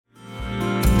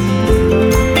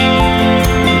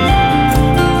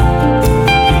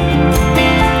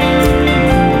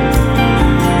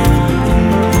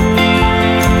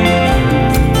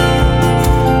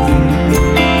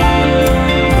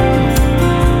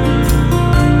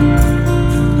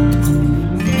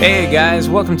Hey guys,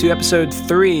 welcome to episode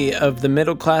 3 of the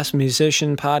Middle Class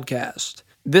Musician Podcast.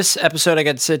 This episode I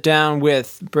got to sit down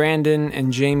with Brandon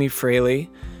and Jamie Fraley,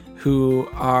 who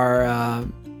are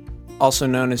also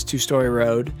known as Two Story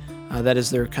Road. That is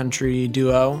their country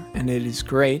duo, and it is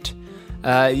great.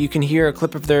 You can hear a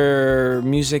clip of their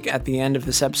music at the end of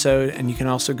this episode, and you can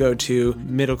also go to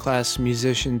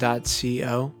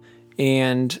middleclassmusician.co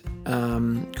and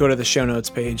go to the show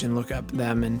notes page and look up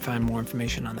them and find more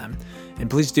information on them. And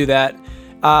please do that.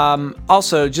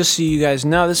 Also, just so you guys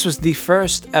know, this was the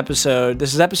first episode.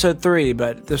 This is episode 3,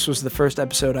 but this was the first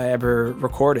episode I ever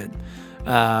recorded.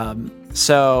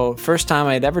 So, first time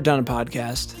I'd ever done a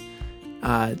podcast.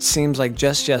 It seems like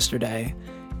just yesterday.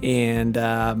 And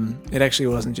it actually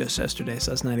wasn't just yesterday,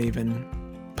 so it's not even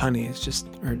punny.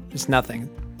 It's nothing.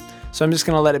 So I'm just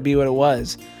going to let it be what it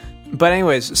was. But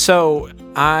anyways, so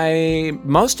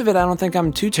most of it, I don't think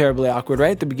I'm too terribly awkward. Right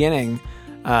at the beginning,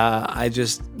 I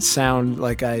just sound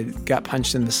like I got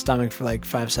punched in the stomach for like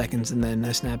 5 seconds and then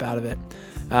I snap out of it.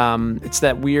 It's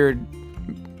that weird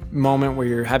moment where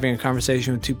you're having a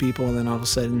conversation with two people and then all of a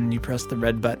sudden you press the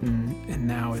red button and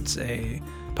now it's a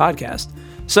podcast.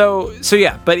 So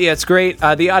yeah, it's great.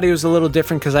 The audio is a little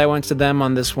different because I went to them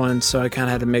on this one, so I kind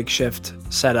of had a makeshift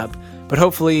setup. But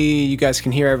hopefully you guys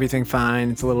can hear everything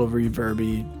fine. It's a little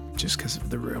reverby just because of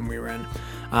the room we were in.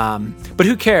 But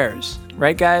who cares,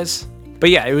 right, guys? But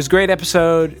yeah, it was a great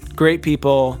episode, great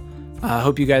people.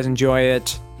 Hope you guys enjoy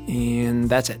it, and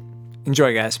that's it.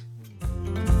 Enjoy, guys.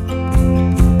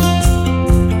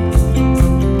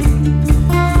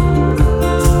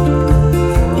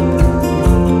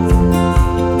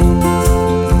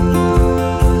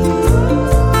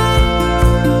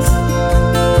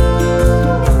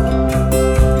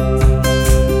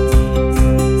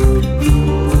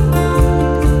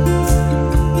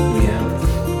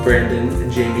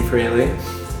 Fraley,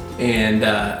 and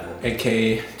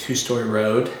aka Two Story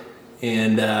Road.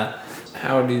 And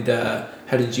how did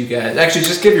you guys actually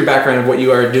just give your background of what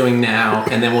you are doing now,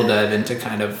 and then we'll dive into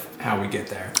kind of how we get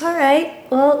there. All right.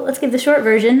 Well, let's give the short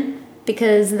version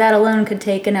because that alone could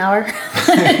take an hour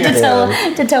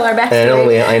to tell our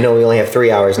backstory. And I know we only have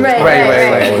 3 hours. Right.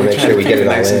 I want to make sure we get it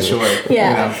all in. Short,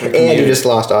 yeah. And you just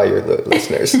lost all your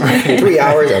listeners. 3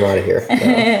 hours, I'm out of here.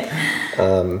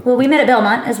 No. Well, we met at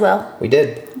Belmont as well. We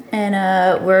did. And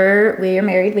we are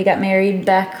married. We got married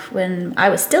back when I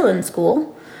was still in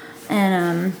school,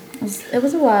 and it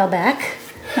was a while back.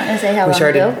 Not gonna say how long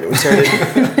ago.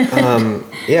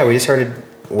 We just started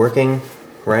working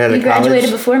right out of college. You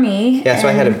graduated before me. Yeah, so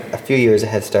I had a few years a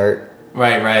head start.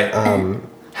 Right.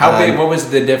 How big? What was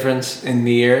the difference in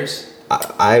the years?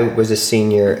 I was a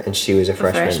senior and she was a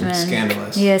freshman.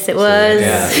 Scandalous. Yes, it was.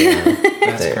 Yeah.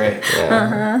 That's great.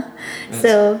 Yeah.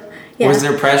 So. Yeah. Was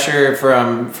there pressure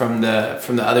from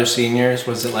the other seniors?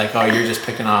 Was it like, oh, you're just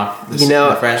picking off the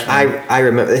freshman? I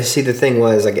remember. See, the thing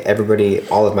was, like,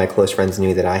 all of my close friends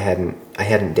knew that I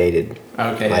hadn't dated.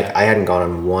 Okay. Like, I hadn't gone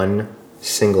on one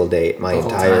single date my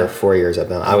entire 4 years of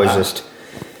them. I was just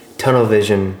tunnel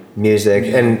vision, music,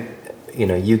 and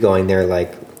you going there,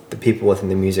 like the people within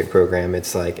the music program.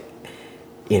 It's like,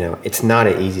 it's not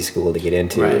an easy school to get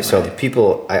into. Right, so the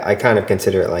people, I kind of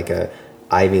consider it like a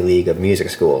Ivy League of music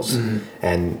schools. Mm-hmm.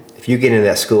 And if you get into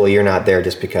that school, you're not there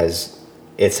just because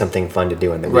it's something fun to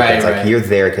do in the weekends. Like, you're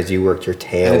there because you worked your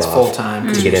tail off. It's full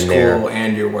time to get in there.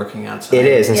 And you're working outside. It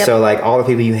is. And so, like, all the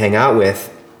people you hang out with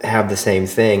have the same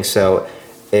thing. So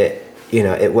it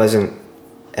wasn't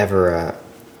ever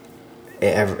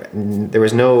there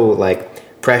was no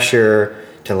like pressure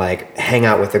to like hang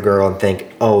out with a girl and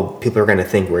think, oh, people are going to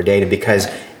think we're dating, because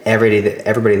everybody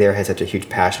there had such a huge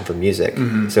passion for music.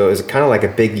 Mm-hmm. So it was kind of like a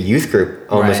big youth group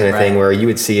almost, in a thing where you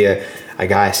would see a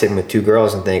guy sitting with two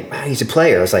girls and think, wow, he's a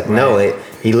player. I was like, no,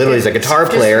 he literally is a guitar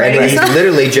player, and he's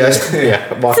literally just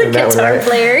walking that one, right?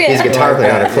 Player, yeah. He's a guitar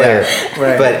player, not a player.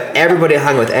 Right. But everybody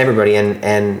hung with everybody,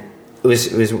 and it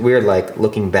was weird, like,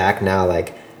 looking back now,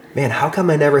 like, man, how come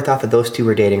I never thought that those two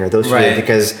were dating, or those two were,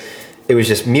 because it was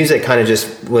just, music kind of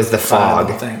just was the fog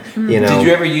thing. Mm-hmm. Did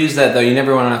you ever use that, though? You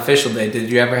never went on an official date.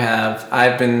 Did you ever have,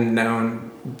 I've been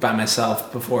known by myself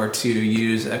before to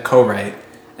use a co-write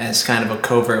as kind of a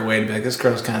covert way to be like, this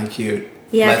girl's kind of cute.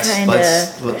 Yeah, kind of.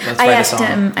 Let's write a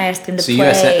song. I asked him to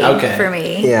play for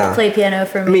me. Yeah. Play piano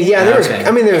for me. I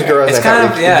mean, there was girls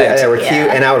that were cute,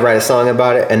 and I would write a song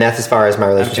about it, and that's as far as my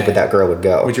relationship with that girl would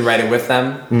go. Would you write it with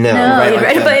them? No, he'd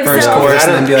write it by himself. First chorus,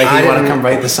 and then be like, you want to come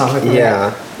write the song with me?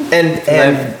 Yeah. And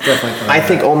I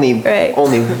think only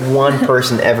one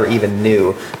person ever even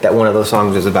knew that one of those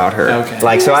songs was about her. Okay.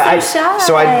 Like so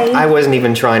I wasn't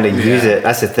even trying to use it.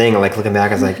 That's the thing. Like looking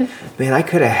back, I was like, man, I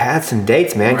could have had some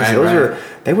dates, man, because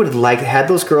they would have had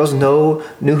those girls knew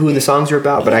who the songs were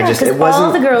about. But it wasn't.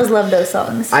 All the girls loved those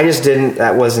songs. I just didn't.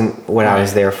 That wasn't what I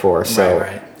was there for. So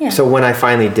so when I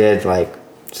finally did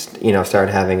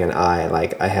started having an eye,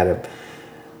 like I had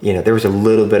there was a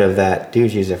little bit of that,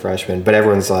 dude, she's a freshman, but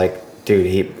everyone's like,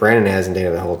 dude, Brandon hasn't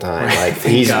dated the whole time. Like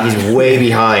he's way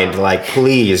behind. Like,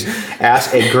 please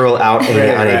ask a girl out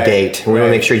on a date. We want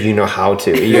to make sure you know how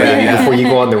to before you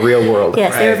go out in the real world.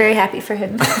 Yes, they were very happy for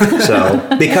him.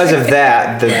 So because of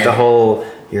that, the whole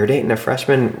you're dating a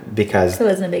freshman, because it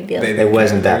wasn't a big deal. It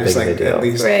wasn't that big of a deal. At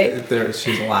least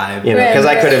she's alive. Because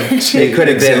it could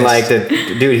have been like,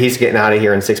 dude, he's getting out of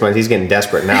here in 6 months. He's getting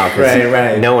desperate now.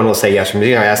 No one will say yes from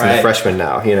me. I ask him the freshman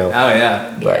now. Oh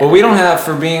yeah. Well, we don't have,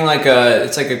 for being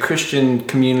it's like a Christian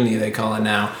community, they call it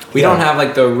now. We don't have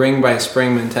like the ring by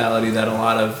spring mentality that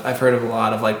I've heard of a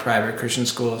lot of like private Christian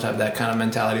schools have that kind of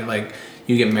mentality of like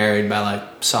you get married by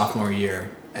like sophomore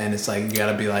year, and it's like you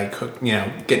got to be like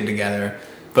getting together.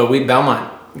 But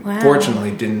Belmont,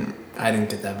 fortunately, I didn't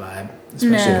get that vibe,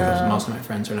 especially because most of my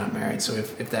friends are not married. So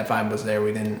if that vibe was there,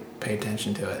 we didn't pay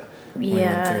attention to it.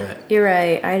 Yeah, you're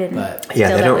right. I didn't. But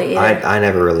I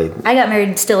never really. I got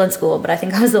married still in school, but I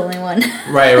think I was the only one.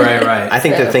 Right. I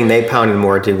think the thing they pounded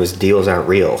more to was deals aren't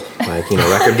real. Like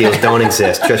record deals don't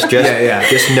exist. Just know that's not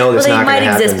going to happen. They might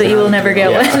exist, but you will never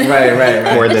get one.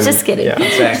 Right. More than just kidding. Yeah,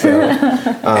 exactly.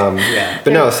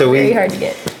 But no, so very hard to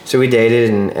get. So we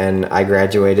dated, and I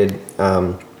graduated,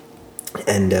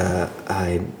 and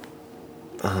I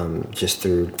just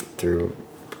through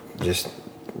just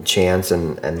chance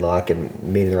and luck and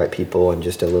meeting the right people and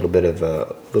just a little bit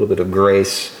of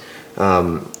grace,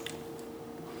 my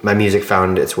music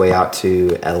found its way out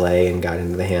to LA and got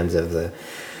into the hands of the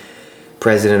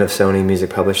president of Sony Music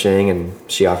Publishing, and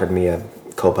she offered me a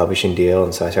co-publishing deal,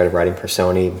 and so I started writing for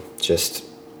Sony just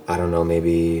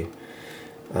maybe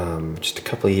just a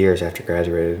couple of years after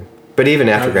graduated. But even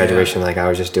after graduation, like I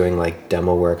was just doing like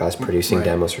demo work. I was producing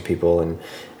demos for people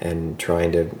and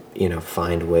trying to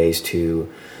find ways to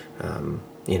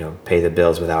pay the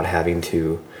bills without having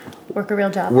to work a real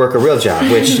job,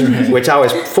 which I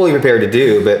was fully prepared to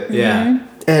do. But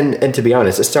and to be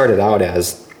honest, it started out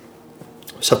as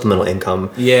supplemental income.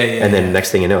 And then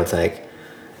next thing you know, it's like,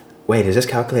 wait, is this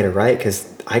calculated right? Because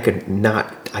I could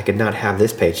not have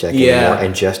this paycheck anymore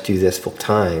and just do this full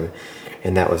time.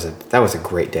 And that was a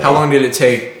great day. How long did it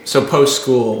take? So post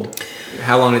school,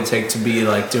 how long did it take to be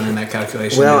like doing that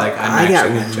calculation? Well, like, I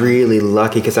got really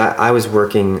lucky because I was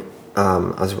working. I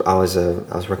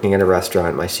was working at a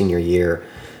restaurant my senior year,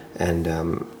 and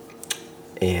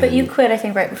but you quit, I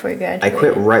think, right before you graduated. I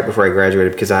quit right before I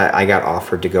graduated because I got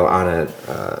offered to go on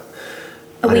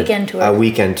a weekend tour. A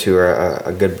weekend tour.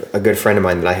 A good friend of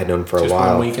mine that I had known for a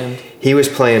while. One weekend. He was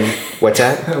playing. What's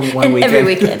that? One weekend. Every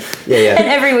weekend. Yeah. And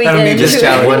every weekend. That'll be just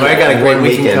challenging. I got a great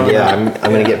weekend. Yeah,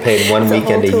 I'm going to get paid one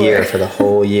weekend a year for the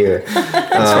whole year.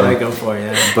 That's what I go for.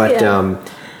 Yeah. But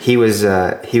he was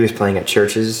playing at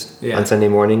churches on Sunday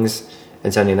mornings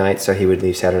and Sunday nights. So he would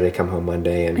leave Saturday, come home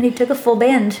Monday, and he took a full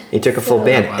band.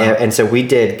 And so we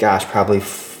did, probably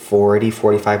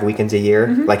 45 weekends a year.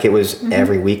 Mm-hmm. Like it was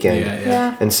every weekend.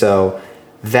 Yeah. And so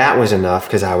that was enough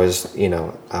because I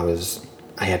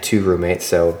had 2 roommates,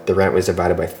 so the rent was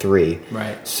divided by 3.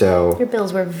 Right. So your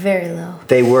bills were very low.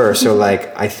 They were. So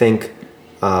like I think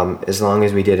as long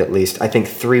as we did at least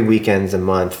 3 weekends a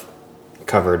month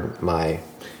covered my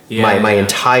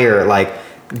entire like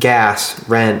gas,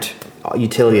 rent,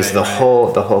 utilities, the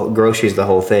whole groceries, the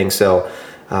whole thing. So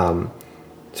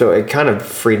so it kind of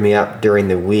freed me up during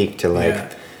the week to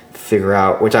figure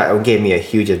out, which gave me a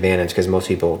huge advantage because most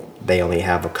people, they only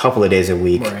have a couple of days a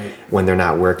week when they're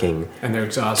not working. And they're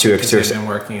exhausted because they've been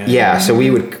working. So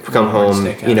we would come home,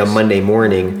 Monday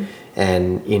morning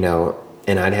and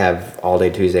I'd have all day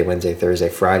Tuesday, Wednesday, Thursday,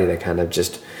 Friday to kind of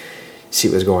just see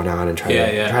what was going on and try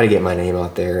to get my name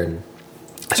out there. And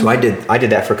so I did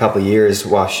that for a couple of years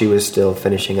while she was still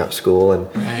finishing up school. And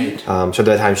so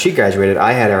by the time she graduated,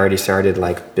 I had already started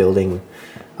like building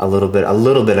a little bit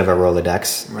of a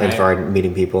Rolodex and started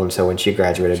meeting people. And so when she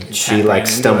graduated, she like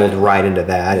stumbled right into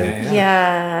that. And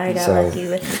I got lucky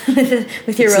with your Rolodex.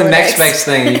 It's the next best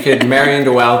thing. You could marry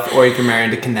into wealth or you could marry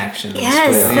into connections.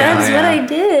 Yes, that's what I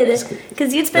did.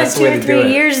 Because you'd spent 2 or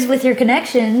 3 years with your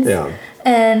connections. Yeah.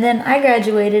 And then I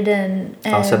graduated and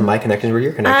all of a sudden my connections were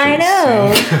your connections.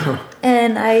 I know.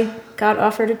 And I got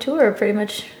offered a tour pretty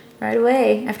much right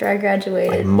away after I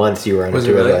graduated. Like months you were on a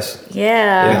tour with us.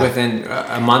 Yeah. Like within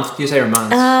a month, do you say, or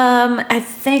months? I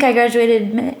think I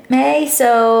graduated May,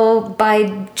 so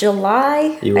by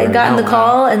July I'd gotten the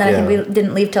call, and then I think we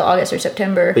didn't leave till August or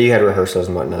September. But you had rehearsals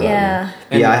and whatnot. Yeah.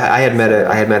 I had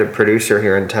met a producer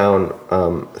here in town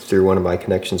through one of my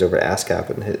connections over at ASCAP,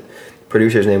 and his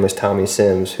producer's name was Tommy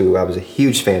Sims, who I was a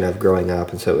huge fan of growing up,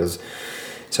 and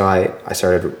so I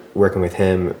started working with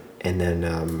him, and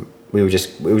then we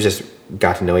just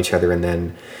got to know each other, and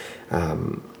then.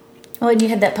 Well, and you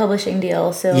had that publishing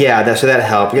deal, so... Yeah, so that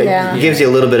helped. Yeah. It gives you a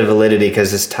little bit of validity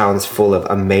because this town's full of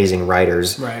amazing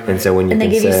writers. Right. And so when you they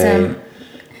gave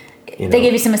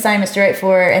you some assignments to write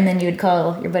for, and then you would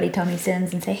call your buddy Tommy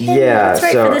Sims and say, hey, let's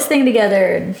write for this thing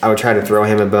together. And I would try to throw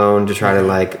him a bone to try to,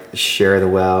 like, share the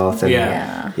wealth.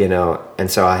 And, you know, and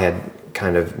so I had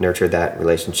kind of nurtured that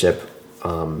relationship.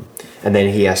 And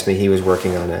then he asked me, he was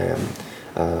working on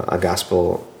a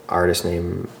gospel artist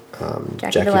named...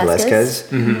 Jackie Velasquez.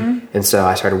 Mm-hmm. And so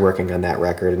I started working on that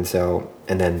record, and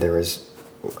then there was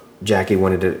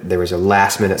there was a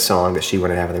last minute song that she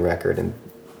wanted to have on the record, and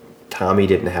Tommy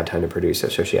didn't have time to produce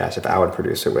it, so she asked if I would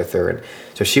produce it with her, and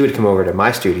so she would come over to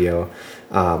my studio,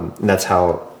 and that's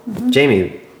how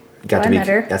Jamie got to be.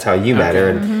 That's how you met her,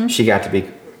 and she got to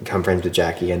become friends with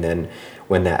Jackie, and then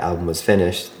when that album was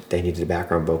finished, they needed a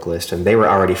background vocalist, and they were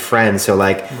already friends. So,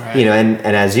 like, you know, and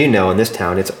as you know, in this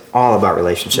town, it's all about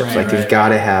relationships. You've got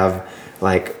to have,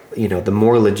 like, you know, the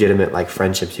more legitimate, like,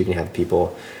 friendships you can have with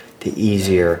people, the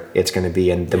easier it's going to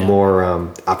be, and the more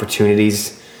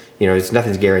opportunities. You know,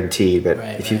 nothing's guaranteed, but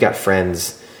if you've got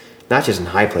friends, not just in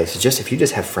high places, just if you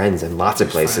just have friends in lots of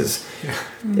places,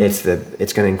 it's going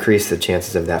to increase the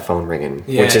chances of that phone ringing,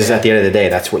 which is at the end of the day,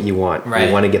 that's what you want.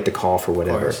 You want to get the call for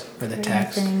whatever. Or the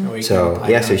text. So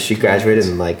so she graduated,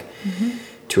 and like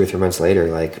 2 or 3 months later,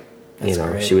 like, you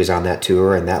know, she was on that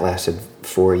tour, and that lasted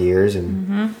 4 years,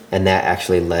 and that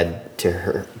actually led to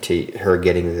her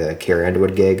getting the Carrie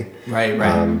Underwood gig.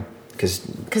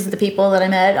 Because the people that I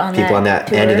met on that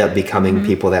tour ended up becoming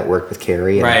people that worked with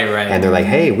Carrie, and they're like,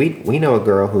 hey, we know a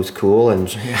girl who's cool, and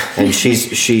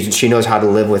she knows how to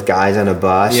live with guys on a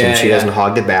bus, and she doesn't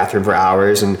hog the bathroom for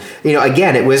hours, and you know,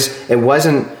 again, it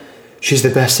wasn't she's the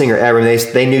best singer ever.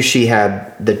 They knew she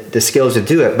had the skills to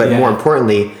do it, but more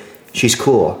importantly, she's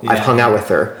cool. I've hung out with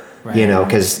her, you know,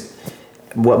 because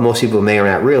what most people may or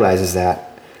not realize is that,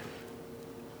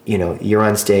 you know, you're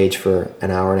on stage for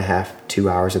an hour and a half, 2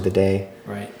 hours of the day.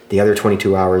 The other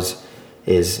 22 hours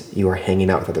is you are hanging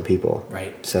out with other people.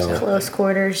 So close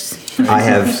quarters. I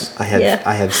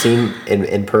have seen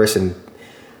in person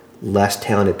less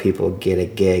talented people get a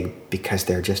gig because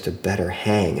they're just a better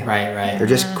hang. They're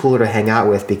just cooler to hang out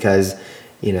with because,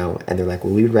 you know, and they're like,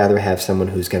 well, we would rather have someone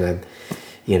who's gonna,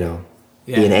 you know,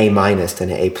 be an A-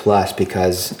 than an A+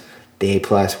 because the A+,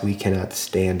 we cannot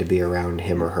stand to be around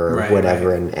him or her or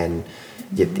whatever, and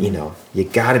you know, you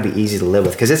got to be easy to live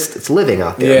with because it's living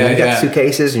out there. You've got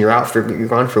suitcases, and you're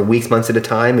gone for weeks, months at a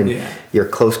time, and you're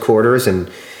close quarters,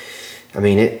 and I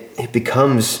mean, they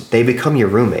become your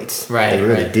roommates. They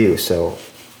really do. So,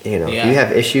 you know, if you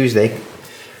have issues, they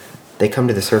come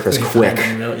to the surface quick.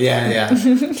 They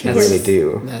really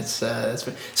do. That's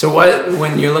so.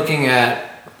 When you're looking at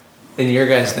in your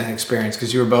guys' then experience,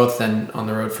 because you were both then on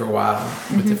the road for a while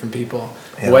with different people,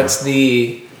 what's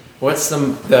the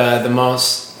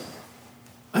most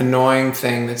annoying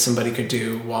thing that somebody could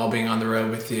do while being on the road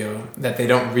with you that they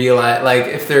don't realize, like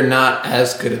if they're not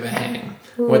as good of a hang?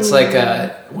 What's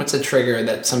a trigger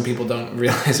that some people don't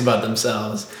realize about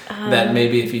themselves that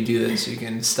maybe if you do this you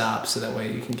can stop so that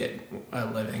way you can get a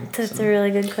living? That's a really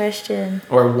good question.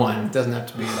 Or one. It doesn't have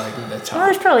to be like the top. Well,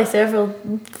 there's probably several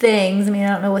things. I mean, I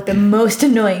don't know what the most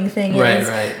annoying thing is.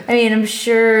 I mean, I'm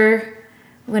sure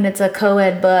when it's a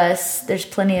co-ed bus, there's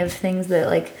plenty of things that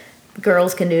like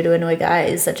girls can do to annoy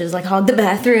guys, such as like hog the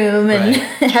bathroom and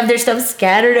have their stuff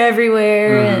scattered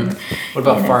everywhere. And what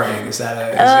about farting? Is that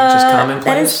is it just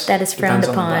commonplace? That is frowned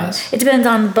upon. It depends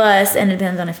on the bus, and it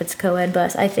depends on if it's a co-ed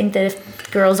bus. I think that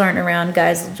if girls aren't around,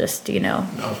 guys will just do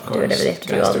whatever they have to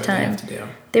do all the time.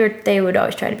 They would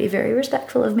always try to be very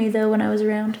respectful of me though when I was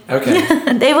around. Okay.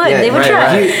 They would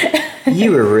try.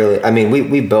 You were really. I mean,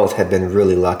 we both had been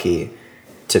really lucky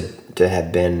to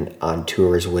have been on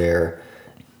tours where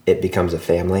it becomes a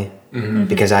family,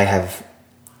 because I have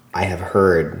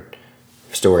heard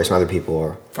stories from other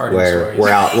people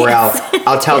where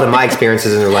I'll tell them my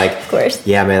experiences, and they're like, of course,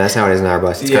 yeah, man, that's how it is in our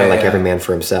bus. It's kind of like every man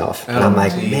for himself. And I'm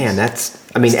like, man,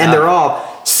 and they're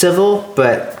all civil,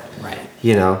 but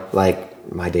you know,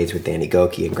 like my dates with Danny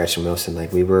Goki and Gretchen Wilson,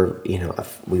 like we were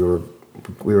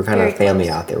we were kind of a family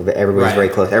out there. Everybody was very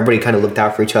close. Everybody kind of looked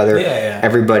out for each other.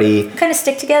 Everybody kind of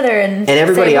stick together, and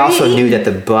everybody also knew that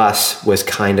the bus was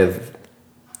kind of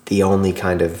the only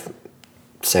kind of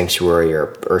sanctuary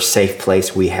or safe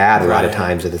place we had a lot of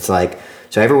times. That it's like,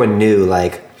 so everyone knew,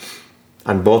 like,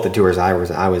 on both the tours I was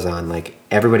on, like,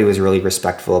 everybody was really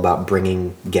respectful about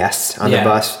bringing guests on the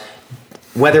bus,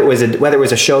 whether it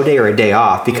was a show day or a day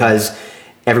off, because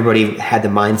everybody had the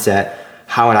mindset,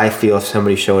 how would I feel if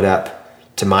somebody showed up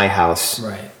to my house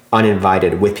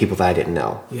uninvited with people that I didn't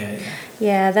know?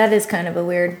 Yeah, that is kind of a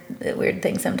weird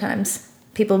thing sometimes.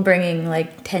 People bringing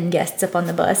like 10 guests up on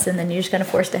the bus, and then you're just kind of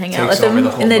forced to hang out with them,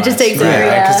 and then it just takes over.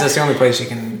 Because that's the only place you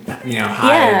can,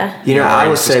 hide. I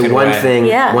will say one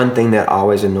thing that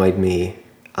always annoyed me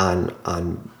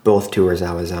on both tours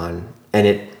I was on, and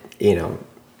it,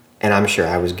 and I'm sure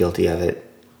I was guilty of it,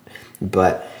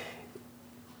 but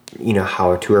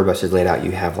how a tour bus is laid out,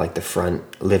 you have like the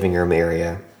front living room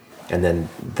area, and then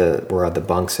where the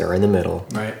bunks are in the middle,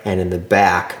 and in the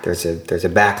back there's a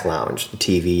back lounge, the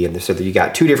TV, and so that you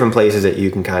got two different places that you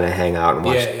can kind of hang out and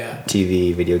watch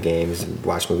TV, video games, and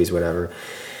watch movies, whatever.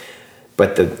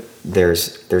 But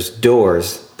there's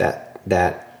doors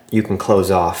that you can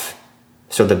close off,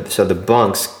 so the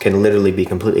bunks can literally be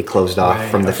completely closed off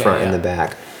from the front and the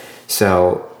back.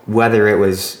 So whether it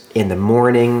was in the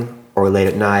morning or late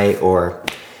at night or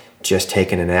just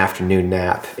taking an afternoon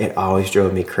nap, it always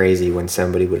drove me crazy when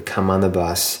somebody would come on the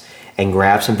bus and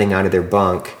grab something out of their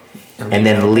bunk and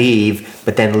then leave,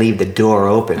 but then leave the door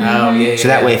open. So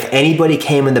that way, if anybody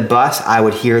came in the bus, I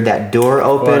would hear that door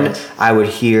open. I would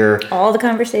hear all the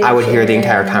conversation. I would hear the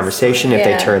entire conversation. If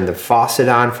they turned the faucet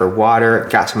on for water,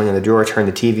 got something in the drawer, turned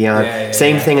the TV on.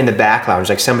 Same thing in the back lounge.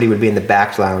 Like, somebody would be in the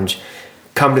back lounge,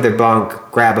 come to their bunk,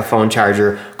 grab a phone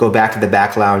charger, go back to the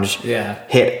back lounge,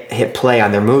 hit play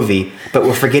on their movie, but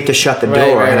will forget to shut the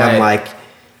door. I'm like,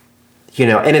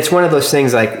 and it's one of those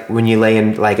things, like when you lay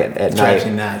in, like at night,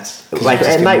 like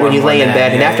at night when you lay in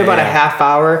bed, and after about a half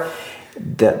hour,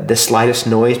 the slightest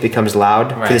noise becomes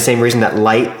loud for the same reason that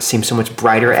light seems so much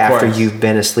brighter after you've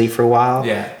been asleep for a while.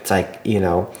 It's like,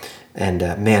 and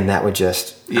man, that would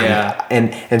just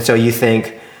and so you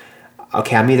think,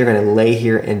 okay, I'm either going to lay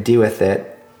here and deal with it,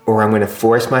 or I'm going to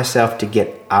force myself to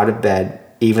get out of bed,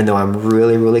 even though I'm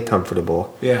really, really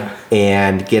comfortable.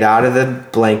 And get out of the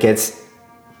blankets.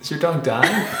 Is your dog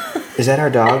dying? Is that our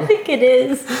dog? I think it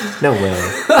is. No way.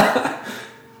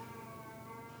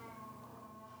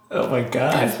 Oh my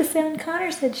God. That's the sound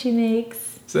Connor said she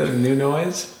makes. Is that a new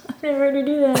noise? I've never heard her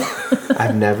do that.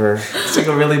 I've never. It's like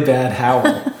a really bad howl.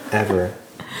 Ever.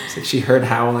 It's like she heard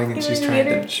howling and she's trying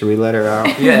to... Should we let her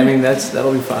out? Yeah, I mean,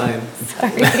 that'll be fine.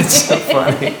 Sorry. That's so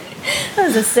funny. That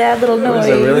was a sad little noise.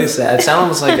 It was a really sad... It sounded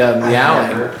almost like a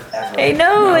meowing. I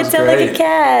know, it sounded like a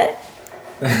cat.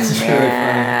 That's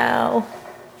Meow. Really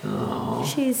funny. Oh.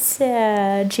 She's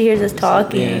sad. She hears us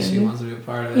talking. Yeah, she wants to be a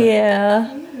part of it.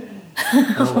 Yeah.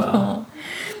 Oh, wow.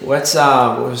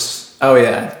 Oh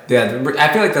yeah. I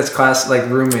feel like that's class, like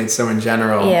roommates. So in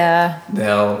general,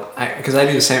 because I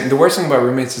do the same. The worst thing about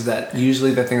roommates is that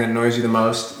usually the thing that annoys you the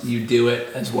most, you do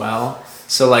it as well.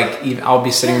 So like, I'll be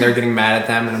sitting there getting mad at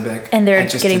them, and I'll be like, and they're I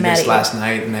just getting did mad this at last you.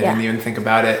 night, and I didn't even think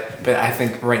about it. But I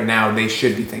think right now they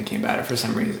should be thinking about it for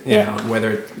some reason. You know,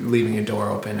 whether it's leaving a door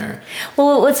open or.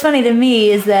 Well, what's funny to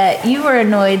me is that you were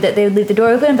annoyed that they would leave the door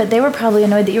open, but they were probably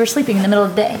annoyed that you were sleeping in the middle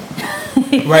of the day.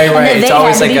 Right. It's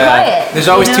always like there's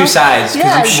always two sides.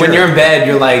 Yeah, when you're in bed,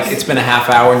 you're like, it's been a half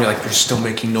hour, and you're like, you're still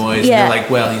making noise. Yeah. And you're like,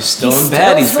 well, he's still in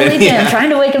bed. He's sleeping. I'm trying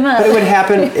to wake him up. But it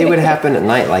would happen at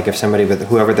night. Like if somebody,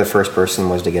 whoever the first person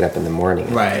was to get up in the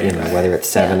morning, whether it's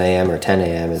 7 a.m. or 10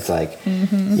 a.m., it's like,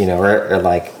 or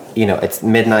like, it's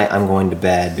midnight, I'm going to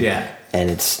bed. Yeah. And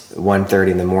it's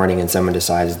 1:30 in the morning, and someone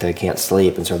decides they can't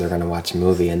sleep, and so they're going to watch a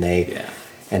movie, and they're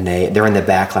in the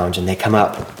back lounge, and they come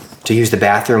up to use the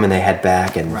bathroom, and they head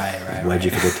back, and what'd you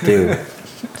forget to do?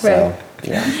 So,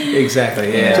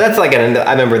 exactly. Yeah. So that's like I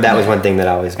remember that was one thing that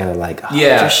I was kind of like,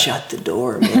 just shut the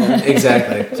door, man.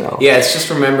 Exactly. So. Yeah, it's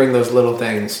just remembering those little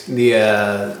things.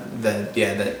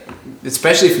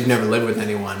 Especially if you've never lived with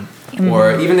anyone,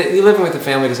 or even living with a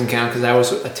family doesn't count, because I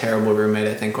was a terrible roommate.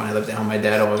 I think when I lived at home, my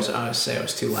dad always say I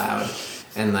was too loud,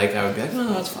 and like I would be like,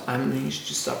 no, that's fine. I mean, you should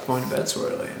just stop going to bed so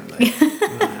early. And I'm like,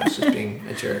 I was just being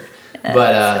a jerk.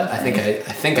 But I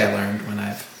think I learned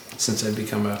since I've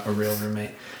become a real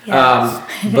roommate. Yes.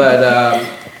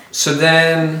 So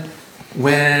then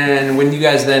when you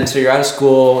guys so you're out of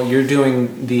school, you're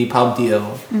doing the pub deal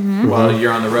while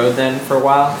you're on the road then for a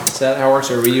while. Is that how it works,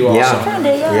 or were you also?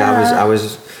 Yeah, I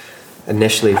was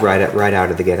initially right out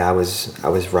of the gate. I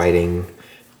was writing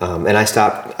And I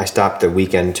stopped the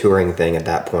weekend touring thing at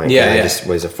that point. Yeah, I just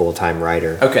was a full-time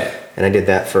writer. Okay. And I did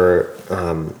that for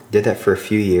a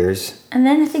few years. And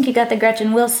then I think you got the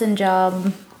Gretchen Wilson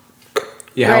job.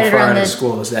 Yeah, right, how far out of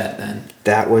school was that then?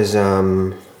 That was 3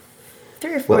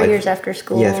 or 4 years after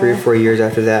school. Yeah, 3 or 4 years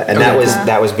after that. And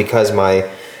that was because my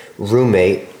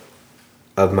roommate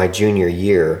of my junior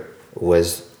year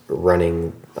was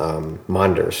running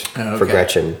Monders for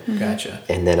Gretchen. Gotcha.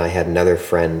 And then I had another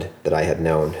friend that I had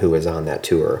known who was on that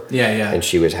tour. Yeah. And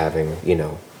she was having,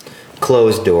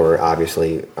 closed door,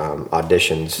 obviously,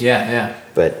 auditions. Yeah.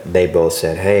 But they both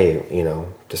said, hey,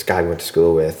 this guy I went to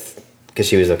school with, because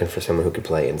she was looking for someone who could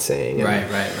play and sing. And,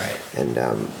 right. And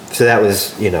so that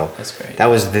was, that's great. That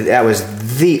was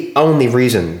the only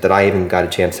reason that I even got a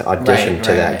chance to audition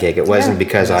to that gig. It wasn't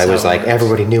because I was like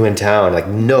everybody knew in town, like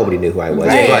nobody knew who I was.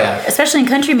 Right. But especially in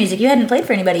country music, you hadn't played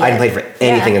for anybody yet. I hadn't played for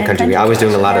anything in country music. I was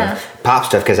doing a lot of pop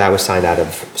stuff because I was signed out of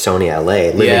Sony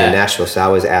LA, living in Nashville, so I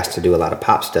was asked to do a lot of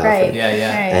pop stuff. Right.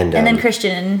 And then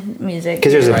Christian music.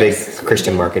 Because there's a big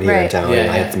Christian market here in town,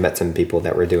 and I had met some people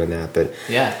that were doing that. But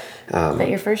but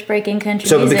your first break in country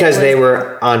music. So because they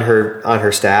were on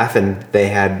her staff and they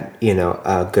had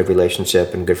a good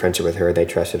relationship and good friendship with her, they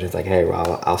trusted. It's like, hey,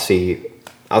 well, I'll see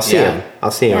him.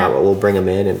 We'll bring him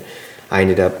in, and I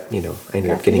ended up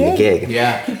getting the gig.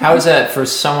 Yeah. How is that for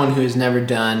someone who's never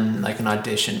done like an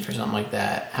audition for something like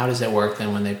that? How does that work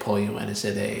then when they pull you in? Is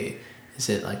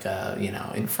it like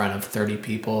in front of 30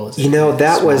 people?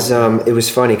 That was it was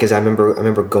funny because I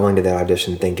remember going to that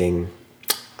audition thinking,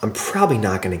 I'm probably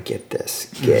not going to get this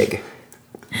gig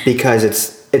because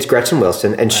it's Gretchen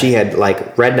Wilson, and she had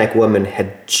like Redneck Woman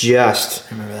had just.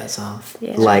 I remember that song.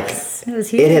 Yeah,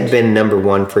 it had been number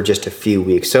one for just a few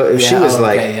weeks, so she was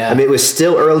I mean, it was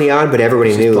still early on, but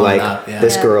everybody knew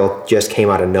this girl just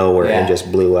came out of nowhere and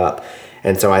just blew up,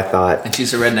 and so I thought. And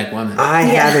she's a Redneck Woman. I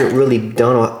haven't really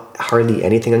done hardly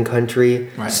anything in country,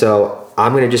 so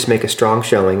I'm going to just make a strong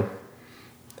showing,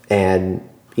 and.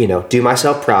 Do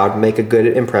myself proud, make a good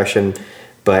impression,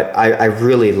 but I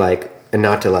really and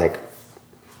not to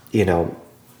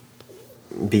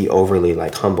be overly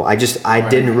humble. I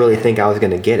didn't really think I was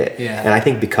going to get it. Yeah. And I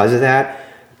think because of that,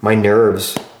 my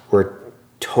nerves were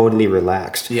totally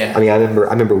relaxed. Yeah. I mean, I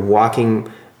remember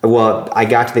walking, I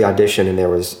got to the audition and there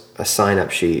was a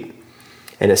sign-up sheet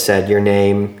and it said your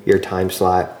name, your time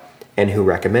slot, and who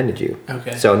recommended you.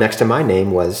 Okay. So next to my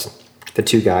name was the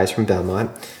 2 guys from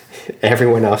Belmont.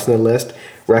 Everyone else on the list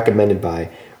recommended by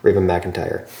Reba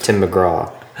McEntire, Tim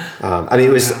McGraw.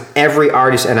 It was every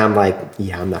artist, and I'm like,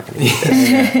 I'm not going to get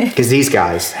this because these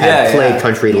guys have played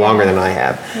country longer than I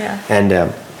have. Yeah. And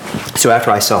so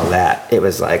after I saw that, it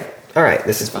was like, all right,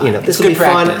 this is this will be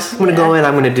practice. Fun. I'm going to go in.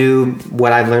 I'm going to do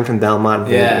what I've learned from Belmont.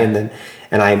 And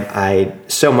I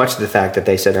so much of the fact that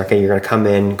they said, okay, you're going to come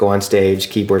in, go on stage,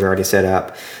 keyboards are already set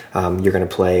up. You're going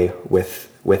to play with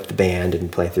the band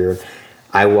and play through.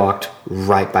 I walked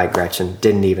right by Gretchen,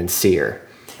 didn't even see her.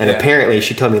 And apparently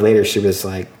she told me later, she was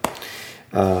like,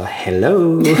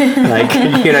 hello. Like, you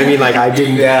know what I mean? Like I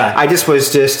didn't, I just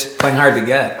was just. Playing hard to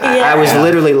get. I was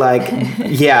literally like,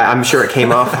 I'm sure it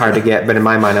came off hard to get, but in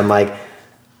my mind, I'm like,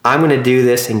 I'm going to do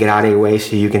this and get out of your way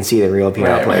so you can see the real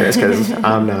piano players because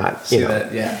I'm not,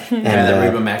 That, And that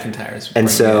Reba McEntire's.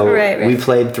 And so we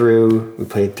played through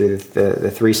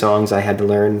the 3 songs I had to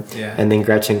learn. Yeah. And then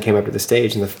Gretchen came up to the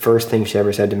stage and the first thing she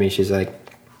ever said to me, she's like,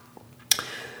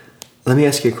 let me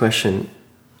ask you a question.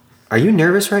 Are you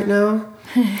nervous right now?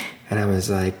 And I was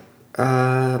like,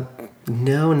 no,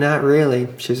 not really.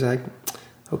 She's like,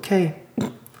 okay,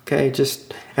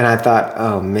 just, and I thought,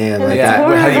 oh man, like that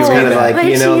was kind of like,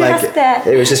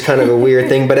 it was just kind of a weird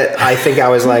thing, but I think I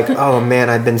was like, oh man,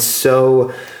 I've been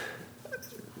so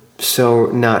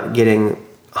not getting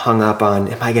hung up on,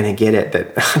 am I going to get it?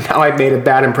 But now I've made a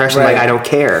bad impression, like I don't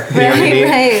care. You know what I mean?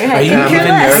 Are you even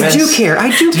nervous? I do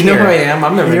care. Do you know who I am?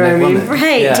 I'm the Redneck Woman.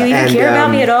 Right. Yeah. Do you even care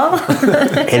about me at all?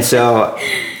 And so,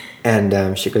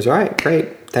 she goes, all right,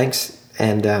 great, thanks.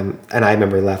 And I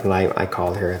remember left and I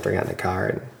called her after I got in the car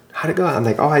and how'd it go? I'm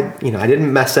like, I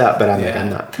didn't mess up, but I'm like, I'm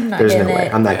not there's no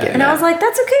way. I'm not getting it. And I was like,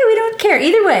 that's okay. We don't care.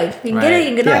 Either way. You can get it,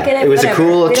 you can not get it. It was a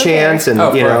cool chance and,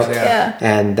 course,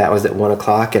 and that was at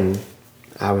 1:00 and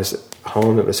I was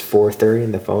home. It was 4:30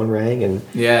 and the phone rang and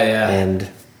and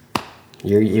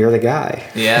you're the guy.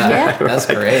 Yeah. That's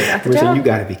great. I was like, you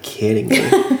got to be kidding me.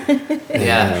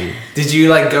 Did you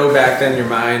go back then in your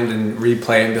mind and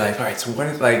replay and be like, all right, so what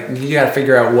you got to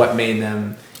figure out what made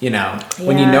them,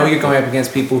 when you're going up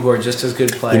against people who are just as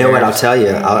good players. You know what? I'll tell you.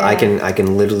 I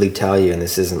can literally tell you, and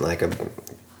this isn't like a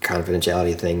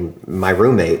confidentiality thing. My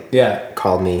roommate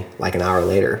called me like an hour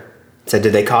later. Said,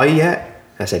 "Did they call you yet?"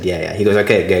 I said, yeah. He goes,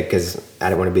 okay, good, because I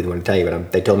didn't want to be the one to tell you,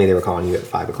 but they told me they were calling you at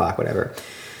 5 o'clock, whatever.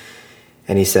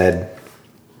 And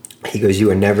he goes,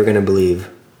 you are never going to believe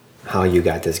how you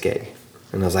got this gig.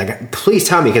 And I was like, please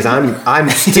tell me, because I'm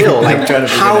still like,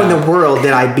 how in the world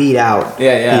did I beat out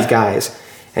these guys?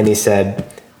 And he said,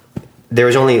 there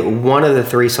was only one of the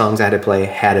 3 songs I had to play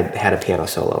had a piano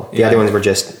solo. The other ones were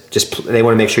just they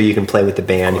want to make sure you can play with the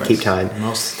band and keep time.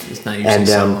 It's not usually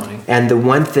soloing. And the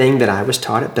one thing that I was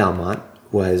taught at Belmont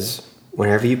was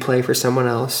whenever you play for someone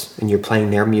else and you're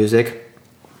playing their music,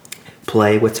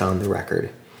 play what's on the record.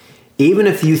 Even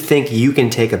if you think you can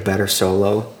take a better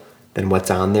solo than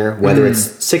what's on there, whether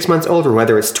it's 6 months old or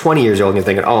whether it's 20 years old and you're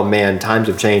thinking, oh man, times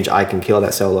have changed, I can kill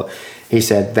that solo. He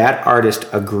said that artist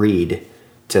agreed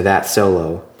to that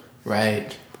solo.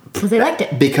 Right. Because they liked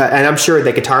it. And I'm sure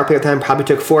the guitar player at the time probably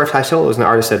took 4 or 5 solos and the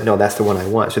artist said, no, that's the one I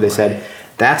want. So they said,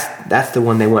 that's the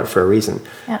one they want for a reason.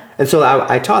 Yeah. And so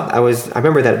I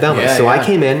remember that at Belmont. Yeah, so I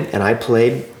came in and I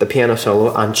played the piano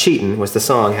solo on Cheatin' was the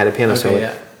song, had a piano solo.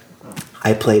 Yeah.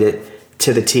 I played it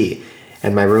to the T.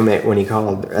 And my roommate, when he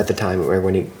called at the time, or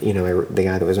when the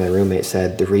guy that was my roommate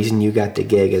said, the reason you got the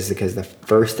gig is because the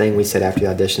first thing we said after the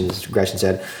auditions, Gretchen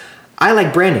said, I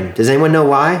like Brandon. Does anyone know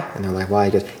why? And they're like, why?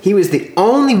 He goes, he was the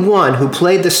only one who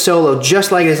played the solo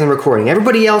just like it is in the recording.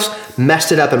 Everybody else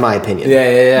messed it up, in my opinion.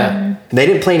 Yeah. Mm-hmm. They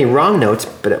didn't play any wrong notes,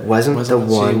 but it wasn't the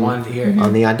one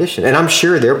on the audition. And I'm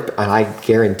sure I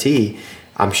guarantee,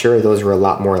 I'm sure those were a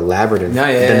lot more elaborate than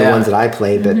the ones that I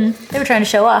played. But they were trying to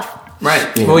show off.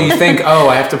 Right. Well, you think,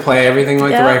 I have to play everything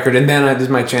like the record, and then this is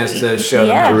my chance to show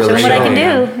them. Show them what I can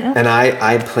do. Yeah. And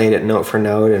I played it note for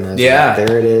note, and I was like,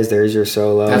 there it is, there's your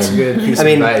solo. That's a good piece of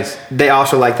advice. They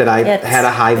also liked that I had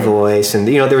a high voice, and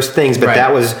there was things, but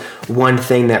that was one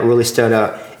thing that really stood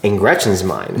out in Gretchen's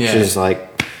mind. She was like,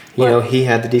 he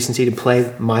had the decency to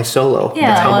play my solo.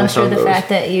 Yeah, I'm sure the fact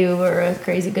that you were a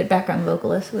crazy good background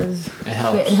vocalist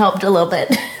it helped a little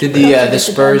bit. Did the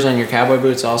spurs on your cowboy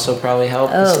boots also probably help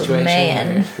the situation?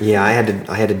 Man. Yeah, I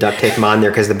had to duct tape them on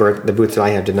there because the boots that I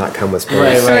have did not come with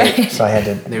spurs. Right. So I had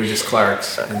to. They were just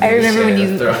Clark's. I remember when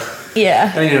you.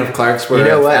 Yeah. I didn't know if Clark's were. You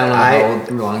know what? I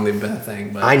don't know how long they've been a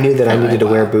thing. But I knew that I needed to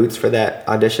wear boots for that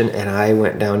audition, and I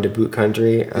went down to Boot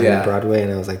Country on Broadway,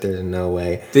 and I was like, "There's no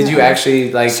way." Did you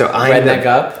actually redneck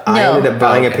up? I ended up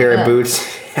buying a pair of boots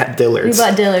at Dillard's. We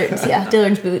bought Dillard's,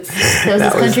 Dillard's boots. Those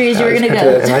as country as you were gonna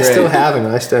go. And I still have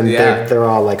them. They're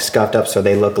all like scuffed up, so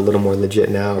they look a little more legit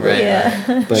now. Right.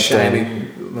 Yeah. But shiny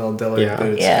little Dillard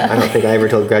boots. Yeah. I don't think I ever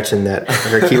told Gretchen that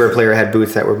her keyboard player had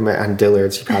boots that were on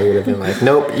Dillard's. She probably would have been like,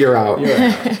 "Nope, you're out.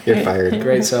 You're fired."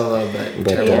 Great solo, but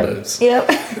terrible boots. Yep.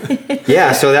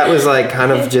 Yeah. So that was like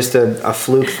kind of just a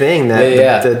fluke thing.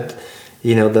 The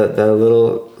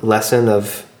little lesson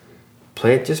of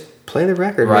play the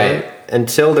record, right?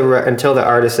 Until the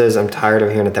artist says, "I'm tired of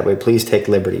hearing it that way. Please take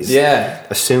liberties." Yeah.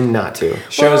 Assume not to.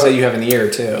 Shows that you have an ear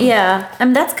too. Yeah,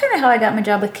 that's kind of how I got my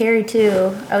job with Carrie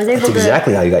too. That's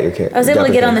exactly how you got your Carrie. I was able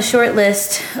to get on the short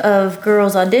list of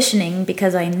girls auditioning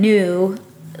because I knew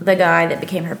the guy that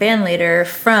became her band leader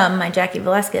from my Jackie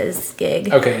Velasquez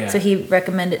gig. Okay. Yeah. So he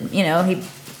recommended, he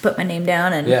put my name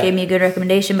down and gave me a good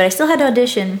recommendation, but I still had to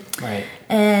audition. Right.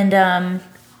 And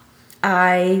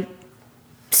I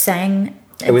sang.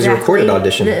 It was a recorded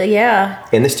audition.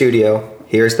 In the studio.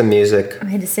 Here's the music. I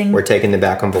had to sing. We're taking the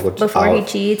background vocal Before He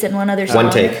Cheats and one other song.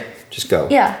 One take. Just go.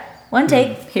 Yeah. One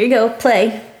take. Here you go.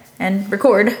 Play and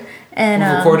record. And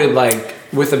recorded like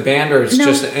with a band, or it's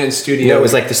just in studio? No, it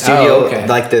was like the studio,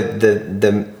 like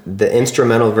the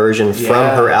instrumental version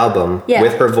from her album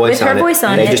with her voice on it.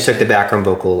 And they just took the background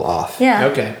vocal off. Yeah.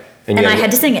 Okay. And I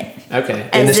had to sing it. Okay.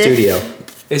 In the studio.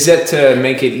 Is that to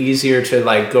make it easier to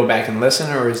like go back and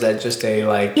listen, or is that just a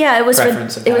like it was for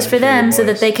them voice? So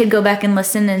that they could go back and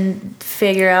listen and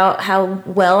figure out how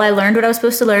well I learned what I was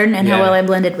supposed to learn and how well I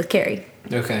blended with Carrie.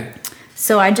 Okay.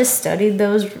 So I just studied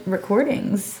those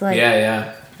recordings. Well,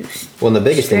 and the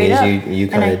biggest thing is you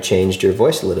kind of changed your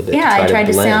voice a little bit. Yeah, I tried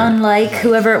to sound like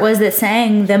whoever it was that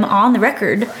sang them on the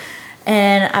record.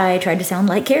 And I tried to sound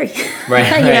like Carrie. Right.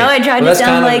 I tried to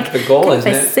sound like the goal,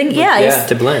 isn't it?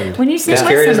 To blend. When you sing with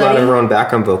Carrie somebody, has a lot of her own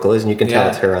background vocals, and you can tell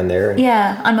it's her on there.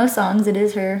 Yeah, on most songs it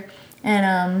is her.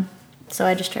 And so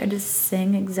I just tried to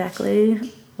sing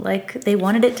exactly like they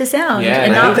wanted it to sound,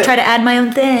 and not try to add my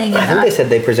own thing. I think they said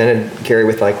they presented Carrie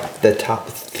with like the top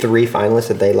 3 finalists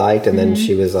that they liked, and then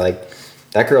she was like,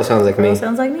 "That girl sounds like me."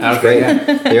 Sounds like me. That's great. You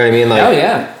know what I mean? Like,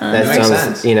 that sounds, makes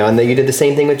sense. And then you did the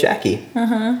same thing with Jackie.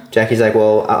 Jackie's like,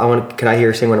 "Well, could I hear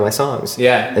her sing one of my songs?"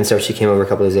 Yeah. And so she came over a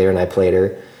couple days later, and I played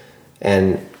her,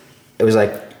 and it was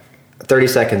like 30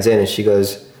 seconds in, and she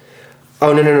goes,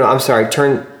 "Oh no, I'm sorry.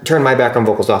 Turn my background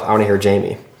vocals off. I want to hear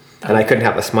Jamie." And I couldn't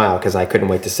help but smile because I couldn't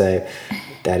wait to say,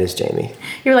 that is Jamie.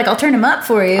 You're like, I'll turn him up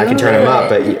for you. I can turn him up,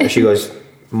 but she goes,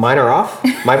 mine are off?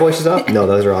 My voice is off? No,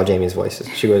 those are all Jamie's voices.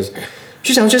 She goes,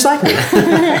 she sounds just like me.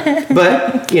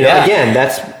 But, again,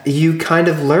 that's, you kind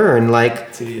of learn,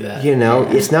 like, to do that.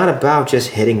 It's not about just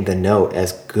hitting the note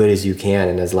as good as you can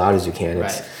and as loud as you can.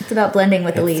 Right. It's about blending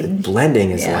with the lead. Blending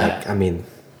is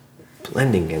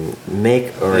blending can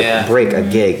make or break a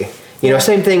gig.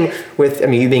 Same thing with,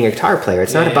 you being a guitar player.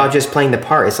 It's not about just playing the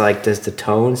part. It's like, does the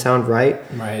tone sound right?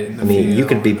 Right. You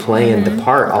could be playing the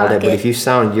part all day, but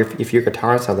if your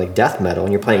guitar sounds like death metal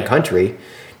and you're playing country,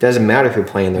 doesn't matter if you're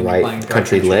playing the right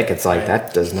country lick. It's like,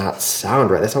 that does not sound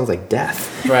right. That sounds like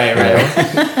death.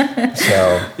 Right.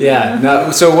 So. Yeah. No,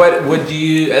 so what would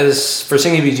you, as for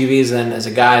singing BGVs then, as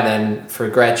a guy then, for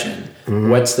Gretchen,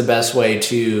 what's the best way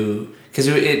to, because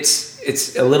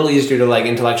it's a little easier to like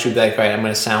intellectually be like, all right, I'm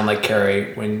going to sound like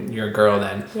Carrie when you're a girl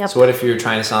then. Yep. So what if you're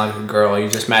trying to sound like a girl? Are you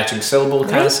just matching syllable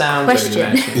kind of sounds?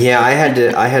 Question. Yeah, I had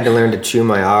to learn to chew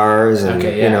my R's and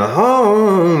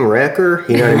home wrecker.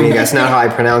 You know what I mean? That's not how I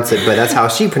pronounce it, but that's how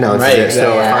she pronounces it.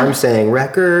 Exactly. So if I'm saying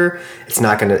wrecker, it's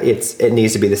not gonna. It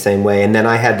needs to be the same way. And then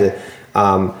I had to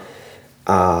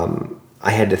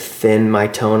thin my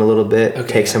tone a little bit,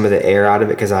 take some of the air out of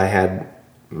it because I had.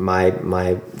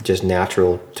 My just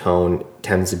natural tone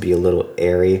tends to be a little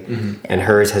airy, and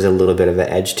hers has a little bit of an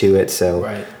edge to it. So,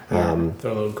 throw a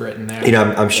little grit in there.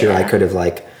 I'm sure I could have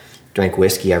like drank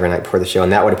whiskey every night before the show,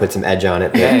 and that would have put some edge on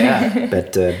it.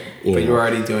 But, but you were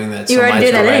already doing that. You were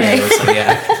already doing that anyway.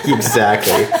 So,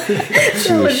 exactly.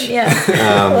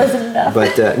 Wasn't enough.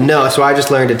 But no, so I just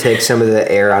learned to take some of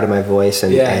the air out of my voice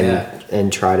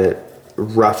and try to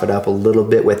rough it up a little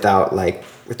bit without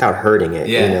hurting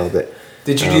it. But.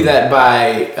 Did you do that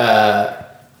by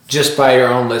just by your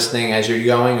own listening as you're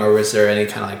going, or was there any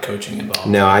kind of like coaching involved?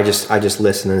 No, I just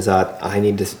listened and thought I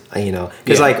need to,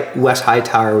 because like Wes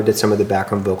Hightower did some of the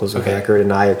background vocals of the record,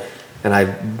 and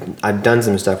I've done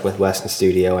some stuff with Wes in the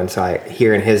studio, and so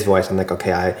hearing his voice, I'm like,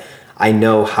 okay, I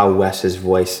know how Wes's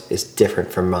voice is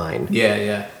different from mine.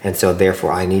 Yeah. And so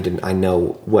therefore I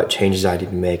know what changes I need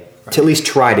to make to at least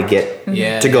try to get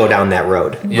to go down that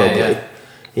road vocally.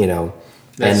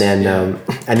 And then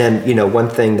one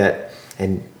thing that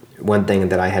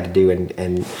I had to do,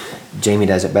 and Jamie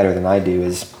does it better than I do,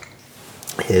 is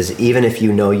even if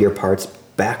you know your parts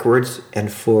backwards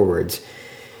and forwards,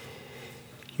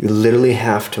 you literally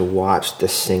have to watch the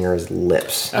singer's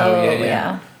lips.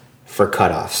 For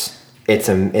cutoffs.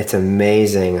 It's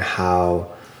amazing how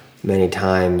many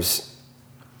times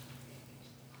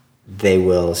they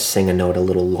will sing a note a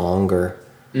little longer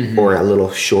or a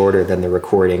little shorter than the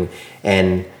recording,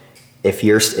 and if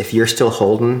you're still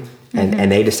holding and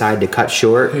they decide to cut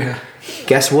short,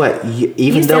 guess what?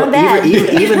 Even though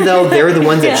they're the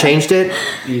ones that changed it,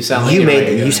 you sound like you made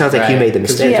the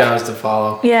mistake. Your job is to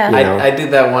follow. I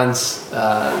did that once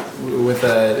with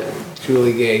a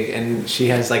Julie gig, and she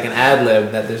has like an ad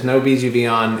lib that there's no BGV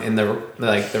on in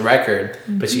the record,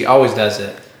 but she always does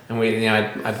it. And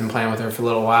I've been playing with her for a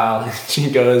little while, and she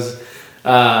goes.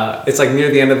 It's like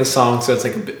near the end of the song, so it's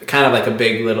like kind of like a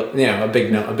big little, a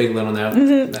big little note.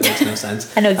 That makes no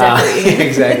sense. I know exactly what you mean.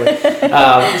 Exactly.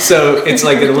 So it's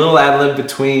like a little ad lib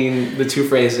between the two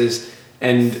phrases,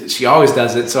 and she always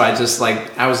does it. So I just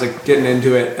I was getting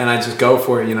into it, and I just go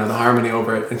for it, the harmony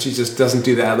over it, and she just doesn't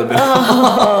do the ad lib at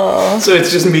all. So it's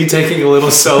just me taking a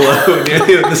little solo near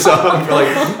the end of the song for 2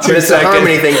 seconds. But it's a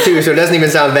harmony thing too, so it doesn't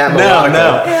even sound that melodical.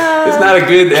 No. Yeah. It's not a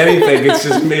good anything. It's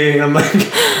just me. I'm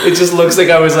it just looks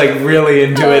like I was really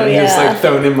into it and just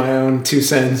throwing in my own 2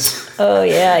 cents. Oh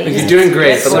yeah, you're doing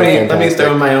great. But let me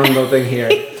throw in my own little thing here.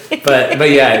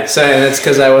 But yeah, so and it's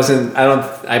because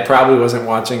I probably wasn't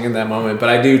watching in that moment, but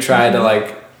I do try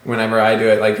to whenever I do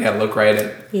it, look right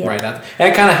at. And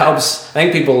it kind of helps. I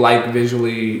think people like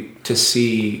visually to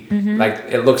see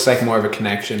it looks like more of a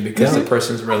connection because the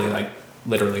person's really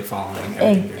literally following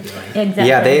everything you're doing. Exactly.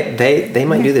 Yeah, they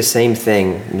might do the same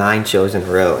thing 9 shows in a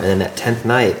row, and then that 10th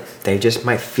night they just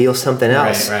might feel something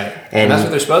else. Right. And that's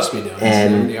what they're supposed to be doing.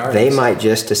 And they might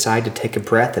just decide to take a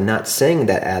breath and not sing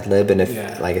that ad lib. And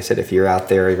if, like I said, if you're out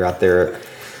there,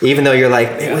 even though you're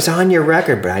it was on your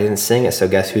record, but I didn't sing it. So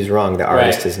guess who's wrong? The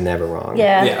artist is never wrong.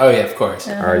 Yeah. Oh yeah, of course.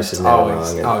 The artist is never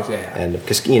wrong. And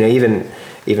because even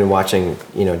watching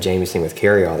Jamie sing with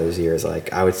Carrie all those years,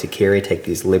 I would see Carrie take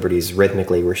these liberties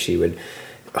rhythmically where she would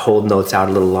hold notes out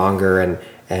a little longer,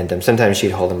 and sometimes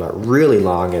she'd hold them out really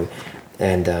long,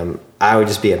 and I would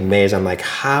just be amazed. I'm like,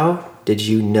 how did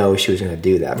you know she was going to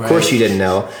do that? Of course you didn't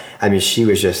know. I mean, she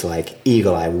was just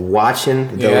eagle eye,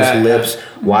 watching those lips,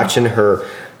 watching her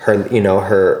her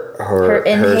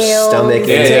inhale, stomach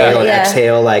inhale and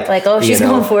exhale, like oh, she's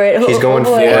going for it. She's going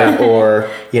for it, or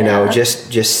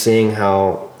just seeing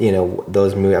how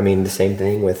those movies. I mean, the same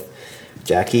thing with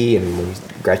Jackie and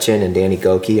Gretchen and Danny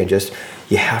Goki, and just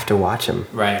you have to watch them.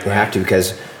 Right. You have to,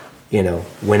 because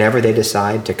whenever they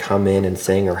decide to come in and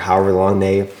sing, or however long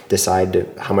they decide to,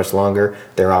 how much longer,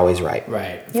 they're always right.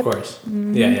 Right, of course.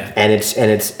 Mm-hmm. Yeah.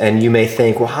 And you may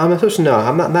think, well, how am I supposed to know?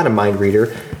 I'm not a mind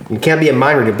reader. You can't be a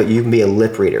mind reader, but you can be a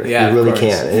lip reader. Yeah, you really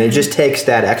can. And it just takes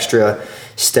that extra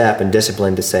step and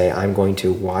discipline to say, I'm going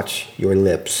to watch your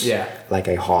lips like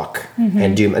a hawk. Mm-hmm.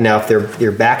 And do now, if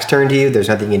your back's turned to you, there's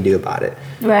nothing you can do about it.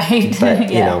 Right.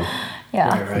 But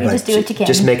yeah, right. You just do what you can.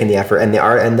 Just making the effort, and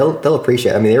they'll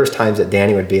appreciate it. I mean, there was times that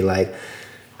Danny would be like,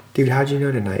 "Dude, how'd you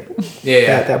know tonight?"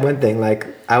 Yeah. That one thing, like,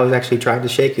 I was actually trying to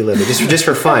shake you a little bit, just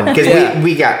for fun, because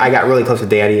I got really close with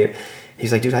Danny.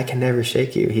 He's like, "Dude, I can never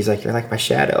shake you." He's like, "You're like my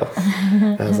shadow."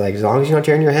 And I was like, "As long as you don't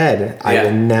turn your head, I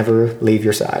will never leave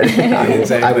your side.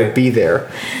 I will be there."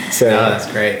 So that's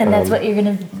great. And that's what you're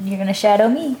gonna shadow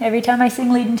me every time I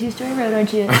sing "Lead in Two-Story Road,"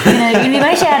 aren't you? You're gonna be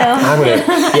my shadow.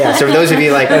 So for those of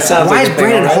you like, why is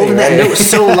Brandon holding that note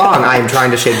so long? I am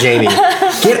trying to shake Jamie.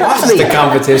 Get off me! It's the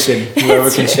competition. Whoever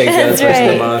can shake the other person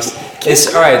the most. It's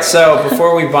all right. So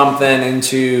before we bump then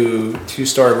into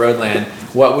Two-Story Roadland,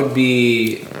 what would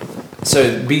be? So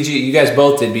you guys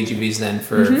both did BGBs then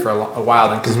for a while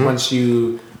then, because once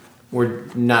you were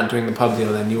not doing the pub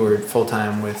deal, then you were full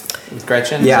time with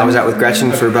Gretchen. Yeah, I was out with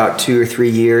Gretchen for about 2 or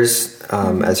 3 years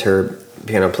as her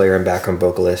piano player and background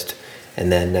vocalist,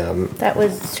 and then that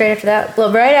was straight after that.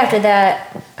 Well, right after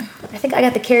that, I think I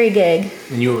got the Carrie gig.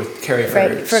 And you were with Carrie for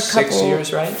a 6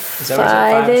 years, right? Is that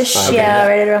five-ish, right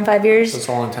at around 5 years. That's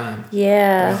a long time.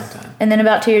 Yeah. And then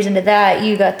about 2 years into that,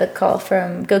 you got the call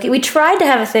from Goki. We tried to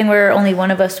have a thing where only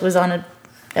one of us was on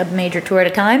a major tour at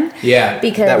a time. Yeah.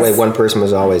 Because that way one person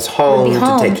was always home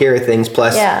to take care of things.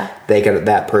 Plus,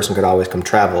 that person could always come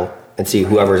travel and see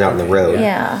whoever's out on the road.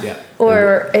 Yeah.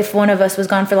 Or if one of us was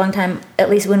gone for a long time, at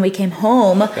least when we came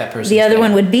home, the other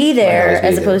one would be there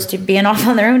as opposed to being off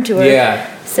on their own tour. Yeah.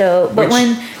 So, but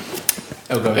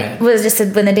go ahead. It was just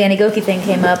when the Danny Goki thing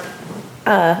came up,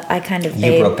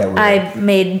 I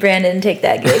made Brandon take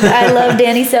that gig. I love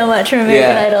Danny so much from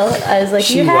American Idol. I was like,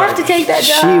 you have to take that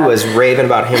job. She was raving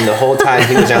about him the whole time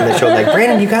he was on the show. Like,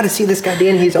 Brandon, you got to see this guy,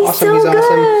 Danny. He's awesome. He's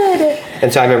awesome.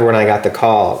 And so I remember when I got the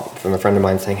call from a friend of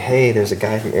mine saying, "Hey, there's a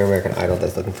guy from American Idol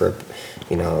that's looking for,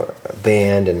 a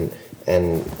band," and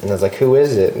I was like, "Who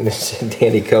is it?" And it said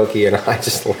Danny Goki, and I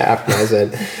just laughed and I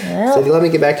said, "Let me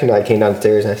get back to you." And I came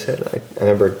downstairs and I said, I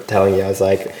remember telling you, I was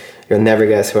like, "You'll never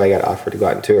guess who I got offered to go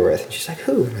out and tour with." And she's like,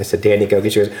 "Who?" And I said, "Danny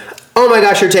Goki." She goes, "Oh my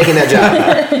gosh, you're taking that job."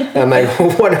 And I'm like,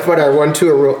 what our 1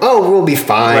 tour rule? "Oh, we'll be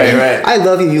fine. Right. I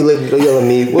love you. You love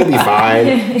me. We'll be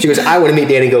fine." She goes, "I want to meet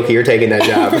Danny Goki. You're taking that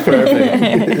job."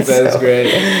 Perfect. That's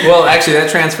great. Well, actually, that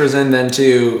transfers in then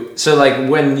to, so like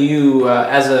when you,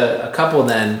 as a couple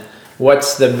then,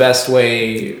 what's the best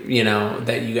way,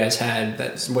 that you guys had,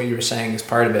 that's what you were saying is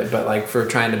part of it, but like for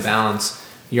trying to balance,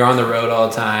 you're on the road all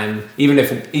the time, even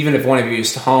if one of you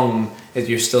is home,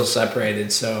 you're still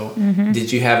separated. So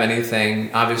did you have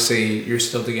anything, obviously you're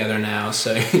still together now,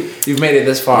 so you've made it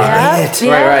this far.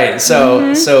 Right.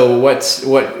 So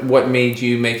what made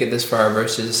you make it this far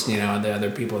versus, the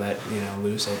other people that,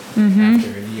 lose it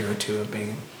after a year or two of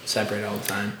being separated all the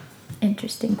time?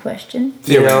 Interesting question.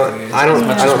 I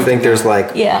don't think there's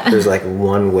like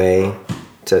one way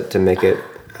to make it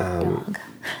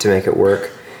to make it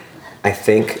work. I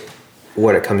think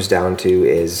what it comes down to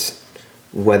is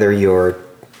whether you're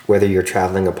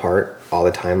traveling apart all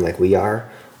the time like we are,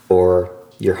 or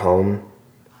you're home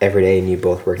every day and you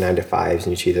both work 9 to 5s and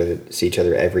you see each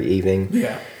other every evening.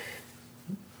 Yeah.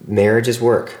 Marriage is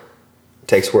work. It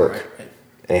takes work. Right.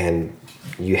 And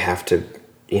you have to,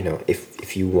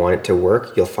 if you want it to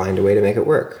work, you'll find a way to make it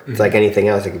work. It's like anything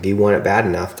else. Like if you want it bad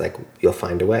enough, like you'll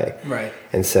find a way. Right.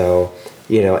 And so,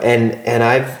 and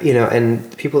I've,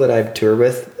 and people that I've toured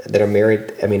with that are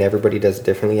married, I mean, everybody does it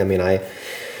differently. I mean, I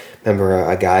remember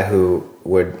a guy who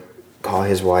would call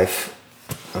his wife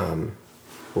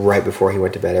right before he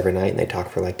went to bed every night, and they talk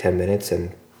for like 10 minutes.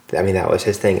 And I mean, that was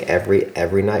his thing every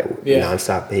night,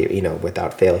 nonstop,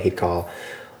 without fail, he'd call.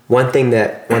 One thing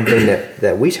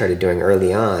that we started doing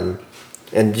early on,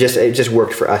 and it just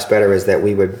worked for us better, is that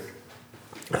we would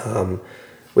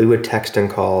text and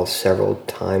call several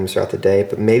times throughout the day,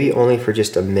 but maybe only for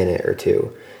just a minute or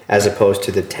two, as opposed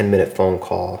to the 10-minute phone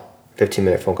call,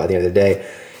 15-minute phone call at the end of the day.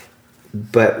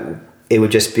 But it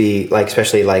would just be like,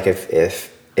 especially like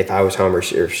if I was home or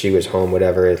she was home,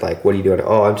 whatever. It's like, "What are you doing?"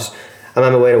 "Oh, I'm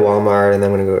on my way to Walmart, and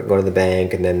then I'm gonna go to the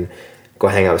bank, and then go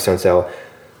hang out with so-and-so.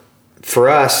 For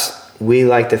us, we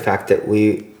like the fact that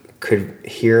we could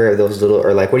hear those little,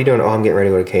 or like, what are you doing? Oh, I'm getting ready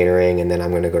to go to catering, and then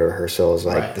I'm going to go to rehearsals.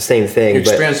 Like the same thing. You're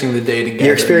experiencing the day together.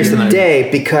 You're experiencing the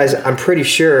day, because I'm pretty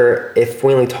sure if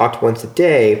we only talked once a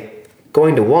day,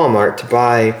 going to Walmart to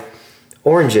buy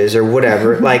oranges or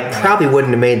whatever, like probably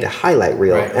wouldn't have made the highlight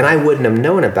reel, and I wouldn't have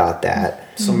known about that.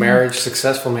 So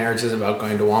successful marriage is about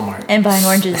going to Walmart and buying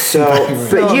oranges. So,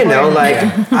 but you know, like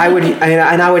I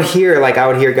would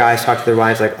hear guys talk to their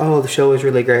wives like, "Oh, the show was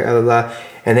really great," blah blah blah,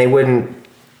 and they wouldn't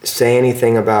say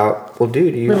anything about, well,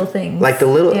 dude, you little things, like the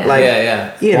little, you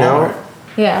Walmart. know,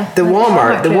 the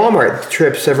Walmart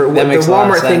trips, the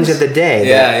Walmart things of the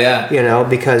day, you know,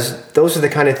 because those are the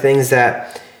kind of things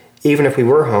that even if we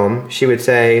were home, she would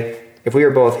say, if we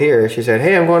were both here, she said,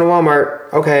 "Hey, I'm going to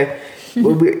Walmart." Okay,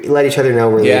 we let each other know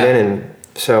we're leaving, and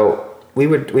so we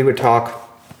would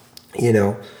talk, you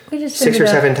know, 6 or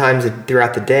 7 times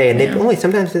throughout the day, and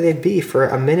sometimes they'd be for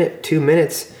a minute, 2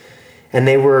 minutes. And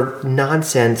they were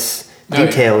nonsense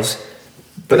details.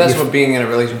 But that's what being in a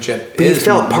relationship is. You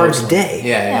felt part of the day.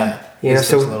 Yeah. You know,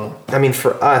 so, I mean,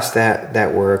 for us,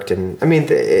 that worked. And, I mean...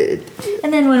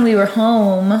 and then when we were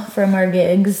home from our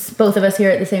gigs, both of us here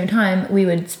at the same time, we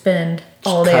would spend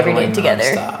all day, every day together.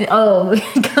 Nonstop. Oh,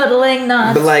 cuddling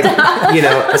nonstop. But like, you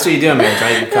know... That's what you do in marriage,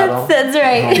 right? You cuddle. That's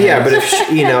right. Yeah, but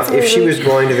if she was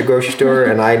going to the grocery store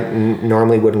and I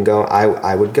normally wouldn't go,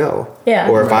 I would go. Yeah.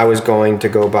 Or if I was going to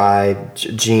go buy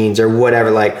jeans or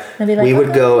whatever, like we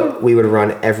would go, we would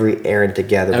run every errand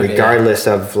together, regardless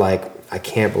of like, I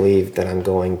can't believe that I'm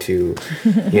going to,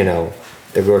 you know,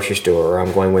 the grocery store, or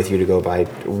I'm going with you to go buy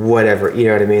whatever, you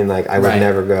know what I mean? Like I would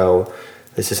never go,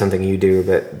 this is something you do,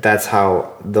 but that's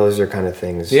how, those are kind of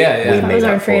things. We made those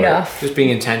are trade-off. Just being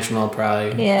intentional,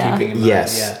 probably. Yeah. Keeping in mind.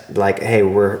 Yes. Like, hey,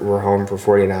 we're home for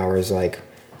 48 hours. Like,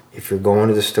 if you're going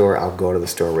to the store, I'll go to the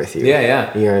store with you.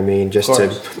 Yeah. You know what I mean? Just to,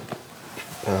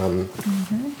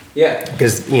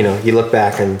 because, you know, you look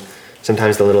back and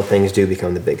sometimes the little things do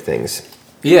become the big things.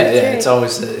 Yeah. It's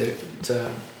always,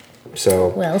 so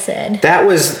well said. That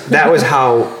was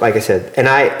how, like I said,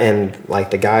 and like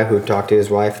the guy who talked to his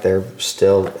wife, they're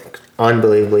still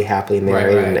unbelievably happily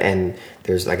married, and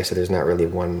there's, like I said, there's not really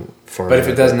one formula. But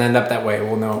if it doesn't end up that way,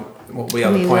 we'll know. We'll be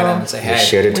able to point out and say, "Hey,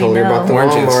 should have told her about the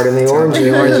Walmart and the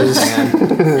oranges."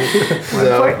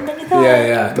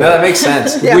 Yeah. No, that makes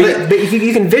sense. Yeah, but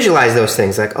you can visualize those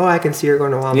things, like, oh, I can see her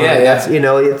going to Walmart. Yeah. That's, you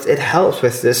know, it helps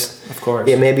with this. Of course.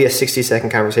 It may be a 60-second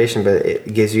conversation, but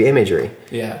it gives you imagery.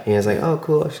 Yeah. And it's like, oh,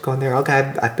 cool, I'm just going there.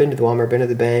 Okay, I've been to the Walmart, been to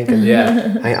the bank. And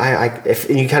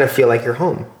and you kind of feel like you're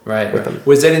home. Right. With them.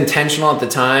 Was it intentional at the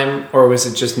time, or was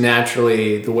it just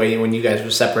naturally the way when you guys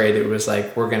were separated, it was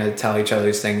like, we're going to tell each other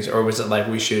these things, or was it like,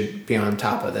 we should be on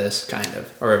top of this, kind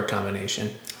of, or a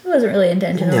combination? It wasn't really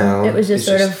intentional. No, it was just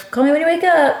sort of, call me when you wake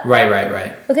up.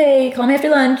 Right. Okay, call me after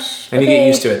lunch. And you get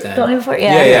used to it then. Call me before,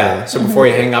 Yeah. So before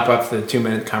you hang up after the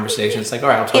 2-minute conversation, it's like, all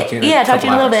right, I'll talk to you in a talk to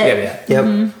you in a little bit. Yeah. Yep.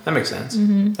 Mm-hmm. That makes sense.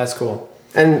 Mm-hmm. That's cool.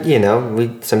 And, you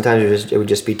know, sometimes it would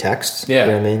just be texts. Yeah.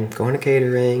 You know what I mean? Going to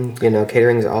catering. You know,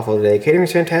 catering's awful today.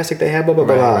 Catering's fantastic. They have blah, blah,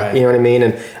 blah. Right. You know what I mean?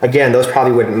 And, again, those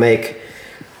probably wouldn't make...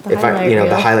 the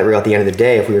highlight reel at the end of the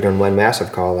day, if we were doing one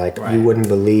massive call, like, you wouldn't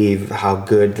believe how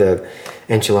good the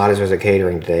enchiladas was at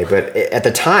catering today. But at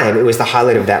the time, it was the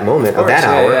highlight of that moment, of that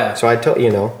hour. Yeah. So I told,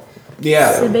 you know.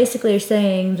 Yeah. So basically you're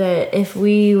saying that if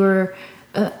we were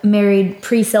married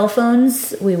pre-cell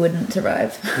phones, we wouldn't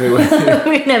survive. We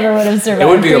never would have survived. It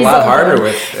would be a lot harder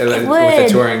with the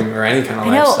touring or any kind of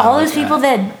lifestyle. I know, all those people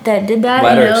that did that,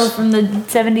 letters. you know, from the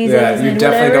 70s. Yeah, you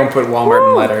definitely don't put Walmart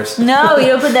in letters. No, you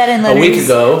don't put that in letters. A week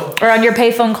ago. Or on your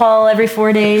payphone call every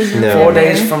 4 days. No. 4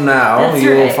 days from now,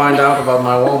 you will find out about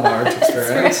my Walmart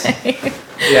experience.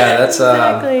 Yeah, that's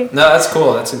exactly. No, that's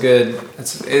cool. That's a good.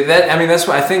 That's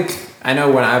what I think. I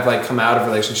know when I've like come out of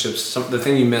relationships, the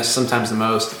thing you miss sometimes the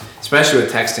most, especially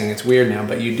with texting, it's weird now,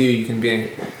 but you can be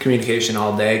in communication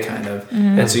all day kind of.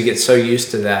 Mm-hmm. And so you get so used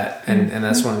to that. And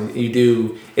that's when you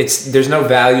do, there's no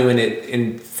value in it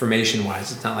information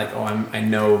wise. It's not like, I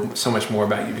know so much more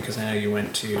about you because I know you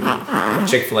went to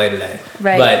Chick-fil-A today.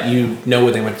 Right. But you know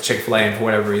when they went to Chick-fil-A and for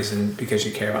whatever reason, because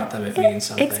you care about them, it means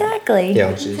something. Exactly.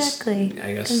 Yeah. Exactly.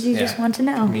 I guess. Because you just want to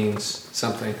know. It means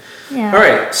something. Yeah. All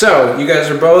right. So you guys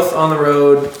are both on the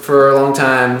road for a long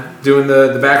time, doing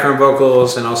the background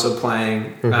vocals and also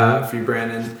playing for you,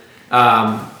 Brandon.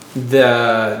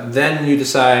 Then you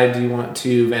decide you want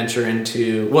to venture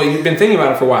into. Well, you've been thinking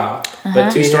about it for a while,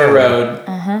 but Two Story Road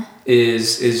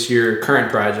is your current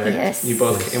project. Yes. You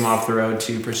both came off the road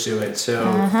to pursue it. So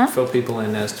fill people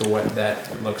in as to what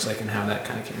that looks like and how that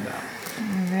kind of came about.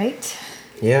 All right.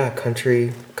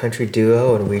 country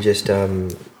duo, and we just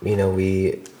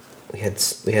we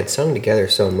had sung together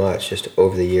so much just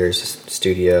over the years, just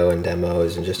studio and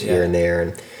demos and just here and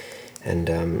there, and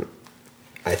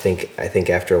I think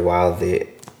after a while the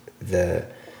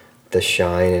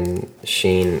shine and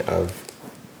sheen of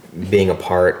being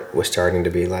apart was starting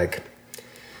to be like,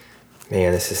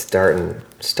 man, this is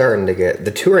starting to get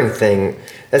the touring thing.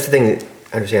 That's the thing that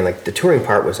I understand. Like the touring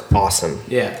part was awesome.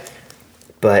 Yeah.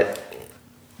 But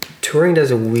touring does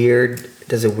a weird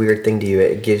thing to you.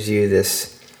 It gives you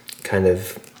this kind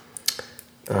of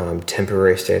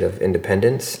temporary state of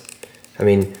independence. I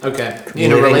mean, okay,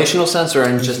 in a relational sense, or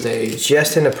in just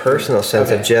in a personal sense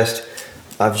of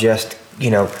just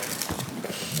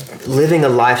living a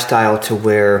lifestyle to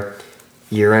where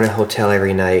you're in a hotel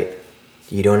every night.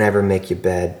 You don't ever make your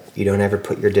bed. You don't ever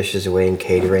put your dishes away in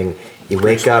catering. You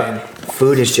wake up,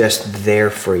 food is just there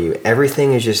for you.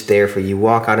 Everything is just there for you. You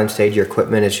walk out on stage, your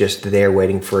equipment is just there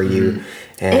waiting for you.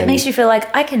 And it makes you feel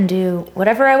like I can do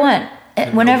whatever I want,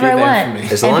 whenever I want.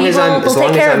 As long as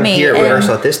I'm here at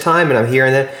rehearsal at this time and I'm here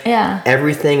and that,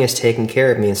 everything is taken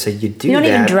care of me. And so you do that. You don't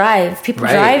even drive. People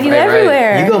drive you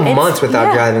everywhere. You go months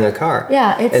without driving a car.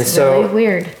 Yeah, it's really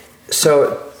weird.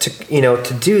 So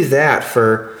to do that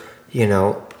for,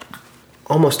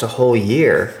 almost a whole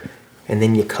year, and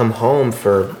then you come home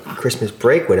for Christmas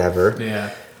break, whatever.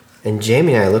 Yeah. And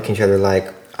Jamie and I look at each other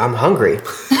like, I'm hungry.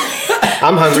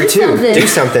 I'm hungry too. Do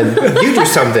something. You do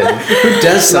something. Who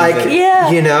does something?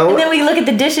 And then we look at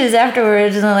the dishes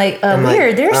afterwards, and I'm like,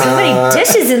 weird. There's so many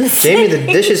dishes in the sink. Jamie,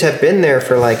 the dishes have been there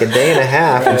for like a day and a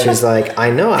half, and she's like, I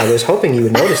know. I was hoping you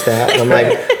would notice that. And I'm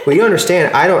like, well, you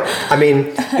understand.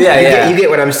 You get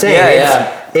what I'm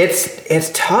saying.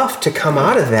 It's tough to come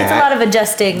out of that. It's a lot of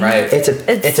adjusting. Right.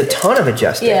 It's a ton of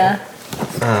adjusting. Yeah.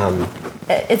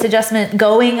 It's adjustment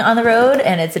going on the road,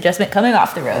 and it's adjustment coming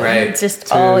off the road. Right. It's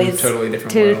just always totally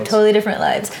different worlds. Totally different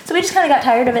lives. So we just kind of got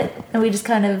tired of it, and we just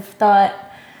kind of thought.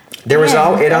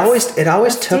 It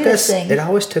always took us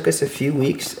a few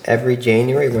weeks every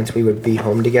January once we would be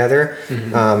home together.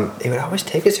 Mm-hmm. It would always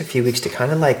take us a few weeks to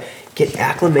kind of like get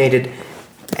acclimated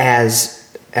as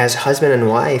husband and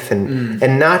wife, and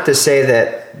not to say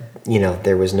that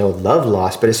there was no love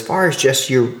lost, but as far as just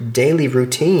your daily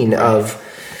routine of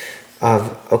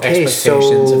okay, so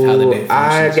of how the day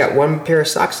I've got one pair of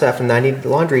socks left and I need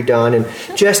laundry done, and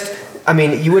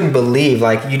you wouldn't believe,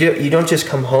 like you don't just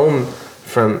come home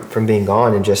from being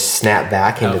gone and just snap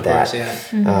back into that. Course, yeah.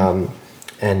 Mm-hmm.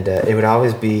 And it would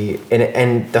always be,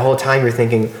 and the whole time you're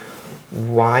thinking,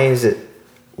 why is it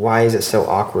so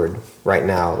awkward right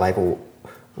now? Like,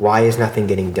 why is nothing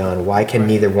getting done? Why can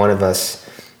neither one of us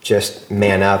just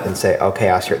man up and say, okay,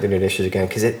 I'll start doing the dishes again?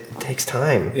 Because it takes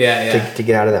time to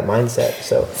get out of that mindset.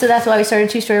 So that's why we started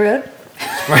Two Story Road?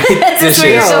 Right. That's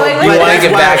where you're going with we want to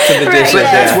get back to the dishes. But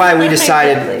that's why we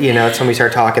decided, it's when we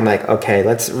start talking like, okay,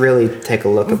 let's really take a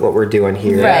look at what we're doing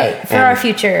here. Right. For our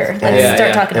future. Let's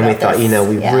start talking about this. And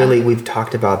we thought, we've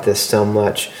talked about this so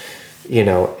much,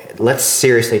 let's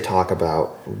seriously talk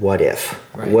about what if.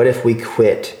 Right. What if we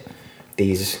quit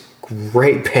these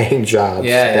great paying jobs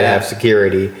that have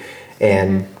security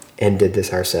and did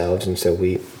this ourselves? And so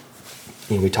we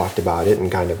talked about it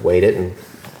and kind of weighed it, and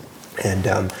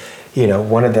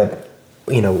one of the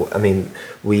we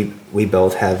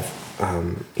both have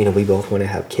we both want to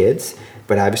have kids,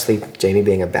 but obviously Jamie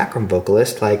being a background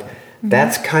vocalist, like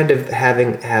that's kind of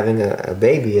having a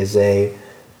baby is a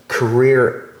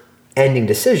career ending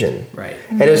decision. Right.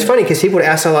 And it was funny because people would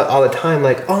ask all the time,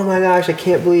 like, oh my gosh, I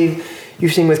can't believe you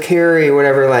sing with Carrie or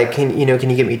whatever, like, can you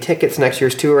get me tickets next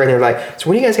year's tour? And they're like, so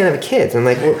when are you guys gonna have kids? And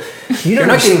I'm like, well, you're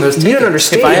not getting those tickets. You don't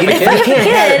understand. You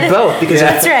can't have both, because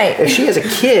that's right. If she has a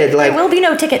kid, like, there will be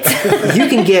no tickets. you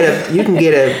can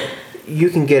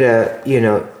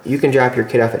drop your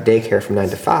kid off at daycare from 9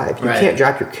 to 5. You can't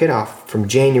drop your kid off from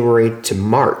January to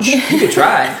March. You could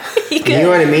try. You know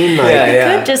what I mean? Like,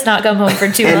 you could just not come home for 2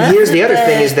 months. And here's the other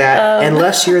thing is that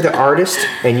unless you're the artist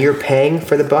and you're paying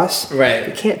for the bus, right,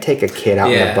 you can't take a kid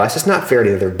out on the bus. It's not fair to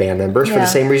the other band members for the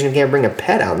same reason you can't bring a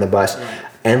pet out on the bus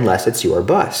unless it's your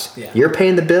bus. Yeah. You're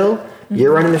paying the bill,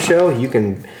 you're running the show, you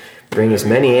can bring as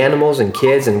many animals and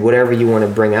kids and whatever you want to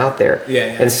bring out there.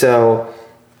 Yeah. And so,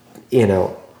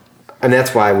 and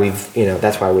that's why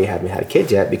we haven't had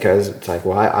kids yet, because it's like,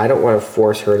 well, I don't want to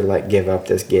force her to like give up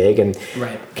this gig, and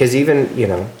because even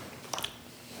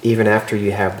after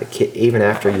you have the kid, even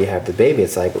after you have the baby,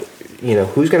 it's like,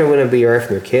 who's going to want to be away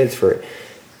from your kids for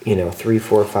 3,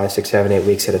 4, 5, 6, 7, 8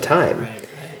 weeks at a time? Right.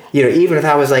 Even if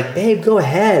I was like, babe, go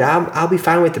ahead, I'll be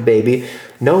fine with the baby.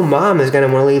 No mom is going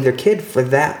to want to leave their kid for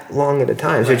that long at a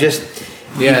time. So just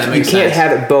you can't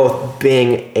have it both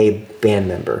being band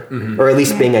member, or at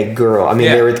least being a girl. I mean,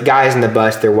 there were guys in the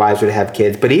bus, their wives would have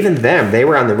kids, but even them, they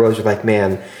were on the roads with like,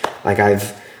 man, like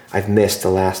I've missed the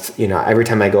last, every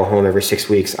time I go home every 6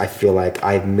 weeks, I feel like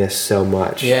I've missed so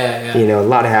much. Yeah. A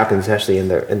lot happens, especially in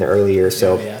the early years.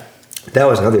 So that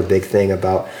was another big thing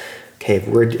about, okay,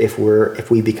 if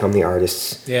we become the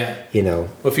artists, well,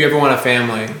 if you ever want a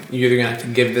family, you're either gonna have to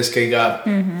give this gig up,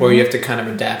 or you have to kind of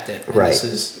adapt it. And this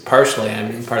is partially,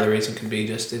 part of the reason could be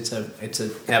just it's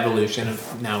an evolution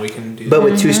of now we can do. But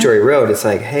with Two Story Road, it's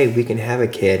like, hey, we can have a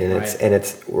kid, and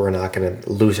it's we're not gonna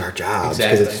lose our jobs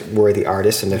because we're the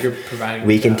artists, and if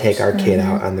we can take our kid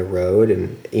out on the road,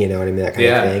 and you know what I mean, that kind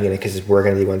of thing, and because we're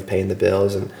gonna be the ones paying the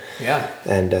bills, and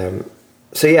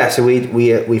so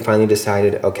we finally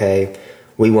decided, okay,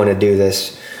 we want to do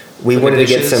this. We wanted to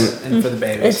get some and for the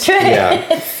babies. It's right.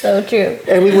 Yeah, it's so true.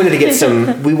 And we wanted to get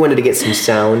some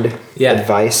sound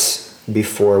advice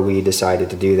before we decided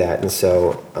to do that. And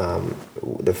so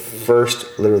the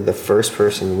first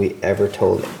person we ever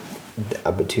told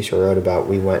about Two Story Road about,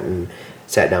 we went and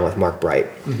sat down with Mark Bright,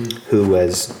 who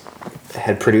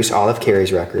had produced all of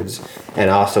Carrie's records and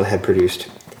also had produced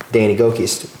Danny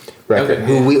Gokey's record.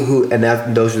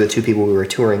 Those were the two people we were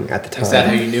touring at the time. Is that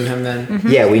how you knew him then?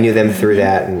 Yeah, we knew them through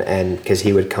that, and because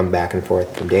he would come back and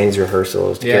forth from Danny's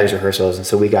rehearsals to Carrie's rehearsals, and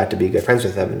so we got to be good friends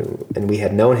with him, and we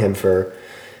had known him for,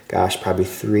 probably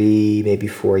 3, maybe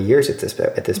 4 years at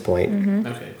this point.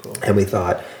 Okay, cool. And we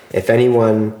thought, if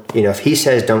anyone, if he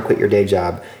says don't quit your day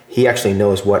job, he actually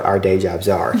knows what our day jobs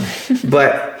are.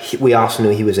 But we also knew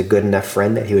he was a good enough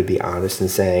friend that he would be honest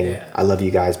and saying, I love you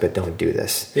guys, but don't do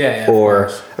this. Or,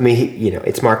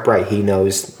 it's Mark Bright. He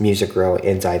knows Music Row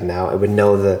inside and out. It would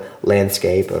know the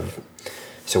landscape of.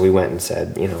 So we went and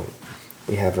said,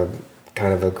 we have a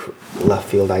kind of a left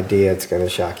field idea. It's going to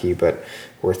shock you, but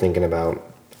we're thinking about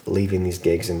leaving these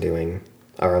gigs and doing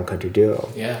our own country duo.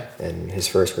 Yeah. And his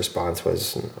first response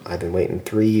was, I've been waiting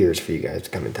 3 years for you guys to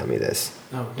come and tell me this.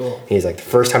 Oh, cool. He's like, the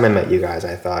first time I met you guys,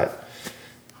 I thought,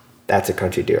 that's a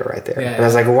country duo right there. And I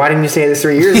was like, well, why didn't you say this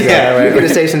 3 years ago? You could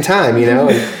have saved some time,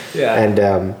 And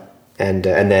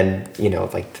then,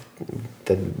 like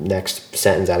the next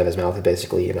sentence out of his mouth is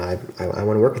basically, I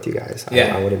want to work with you guys.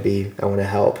 I want to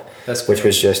help. That's which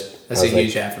was just, that's a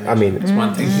huge affirmation. It's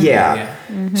one thing. Yeah.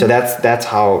 So that's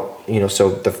how, so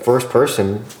the first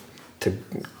person to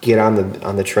get on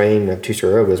the train of Two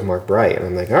Story Road was Mark Bright, and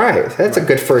I'm like, all right, that's a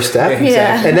good first step.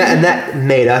 Yeah. And that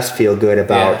made us feel good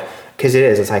about, because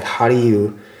it's like, how do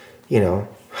you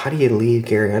leave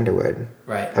Gary Underwood?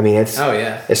 Right. I mean, it's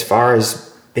as far as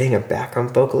being a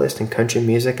background vocalist in country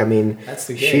music, I mean, that's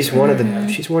the she's one of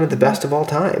the best of all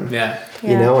time. Yeah.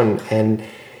 And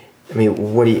I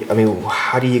mean,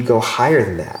 how do you go higher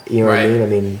than that? You know what I mean? I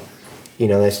mean,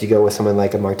 unless you go with someone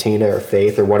like a Martina or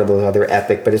Faith or one of those other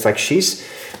epic, but it's like she's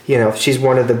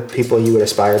one of the people you would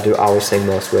aspire to always sing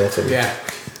most with.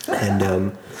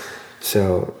 And,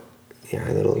 so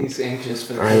our little, he's anxious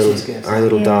for the Christmas gifts. Our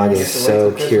little dog is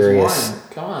so curious.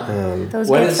 Come on. Those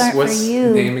gifts aren't what's for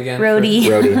you. Name again?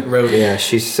 Rhodey. Yeah,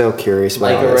 she's so curious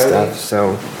about all this stuff.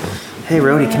 So, hey,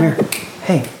 Rhodey, come here.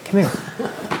 Hey, come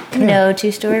here.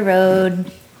 2 Story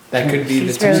Road. That could be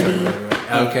the 2 Story Road.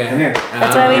 Okay. Come here.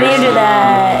 That's why we named her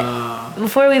that.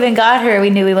 Before we even got her, we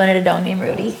knew we wanted a dog named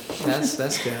Rhodey.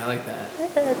 That's good. I like that.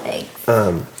 Thanks.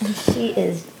 And she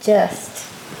is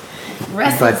just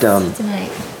restless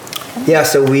tonight. Yeah,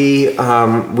 so we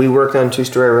worked on 2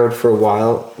 Story Road for a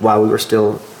while we were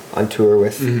still on tour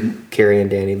with Carrie and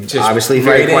Danny. Just obviously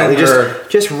very quietly,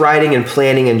 just writing and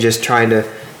planning and just trying to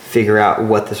figure out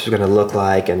what this was going to look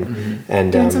like and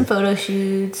doing some photo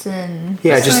shoots and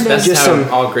that's how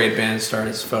all great bands start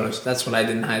as photos. That's what I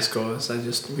did in high school.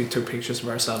 We took pictures of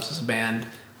ourselves as a band.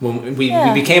 When we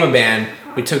became a band,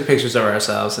 we took pictures of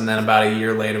ourselves, and then about a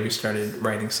year later, we started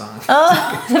writing songs.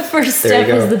 Oh, the first step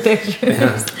is the pictures.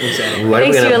 Yeah, exactly. What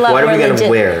are we going to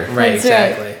wear? Right,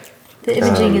 exactly. Right. The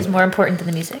imaging is more important than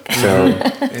the music. So,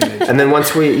 and then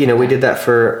once we did that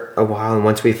for a while, and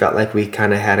once we felt like we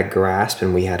kind of had a grasp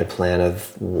and we had a plan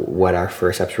of what our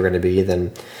first steps were going to be,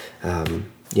 then,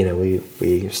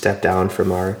 we stepped down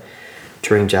from our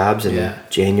touring jobs, and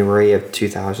January of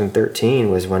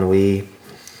 2013 was when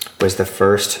was the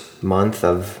first month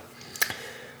of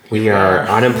we are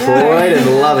unemployed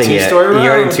and loving it.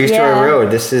 You're in 2 Story Road.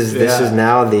 This is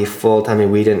now the full time. I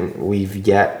mean, we've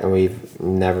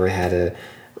never had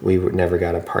we never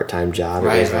got a part-time job.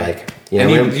 Right, it was right. like,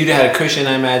 and you had a cushion,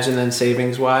 I imagine, then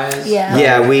savings wise. Yeah.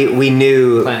 Yeah, we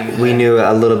knew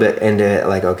a little bit into it,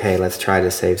 like, okay, let's try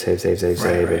to save,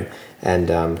 right. and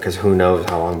because who knows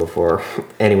how long before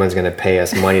anyone's going to pay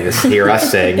us money to hear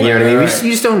us sing. You know what I mean? Right.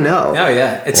 You just don't know. Oh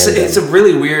yeah, it's a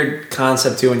really weird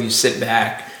concept too when you sit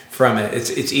back from it.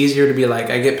 It's easier to be like,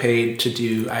 I get paid to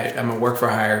do. I'm a work for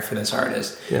hire for this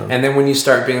artist, and then when you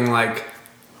start being like,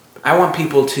 I want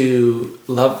people to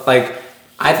love, like,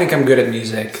 I think I'm good at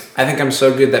music. I think I'm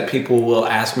so good that people will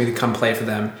ask me to come play for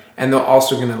them, and they're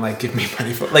also gonna like give me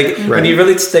money for it. Like when you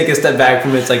really take a step back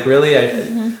from it, it's like, really,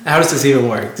 how does this even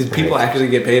work? Did people actually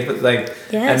get paid for like?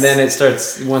 Yes. And then it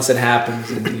starts once it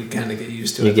happens, and you kind of get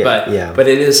used to it. But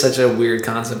it is such a weird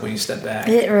concept when you step back.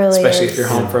 It really especially is. if you're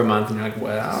home for a month and you're like,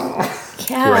 wow.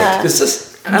 Yeah. Right. It's just.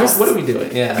 What are we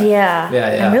doing? Yeah.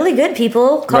 I'm really good,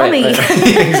 people. Call me. Right.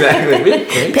 Exactly.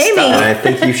 Pay me. And I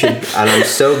think you should. And I'm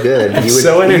so good. You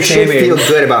should feel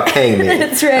good about paying me.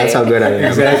 That's right. That's how good I am.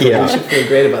 Exactly. You should feel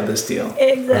great about this deal.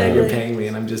 Exactly. You're paying me,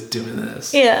 and I'm just doing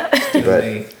this. Yeah.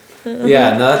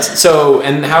 Yeah. No. That's so.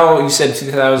 And how you said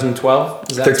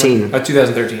 2012? Is that 13.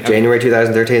 2013. Okay. January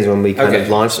 2013 is when we kind of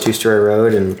launched Two Story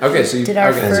Road, and so you did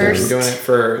our first. So you're doing it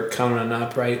for coming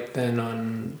up right then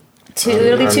on.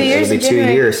 It'll be 2 years. It'll be 2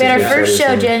 years. We had our first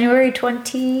show January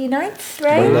 29th,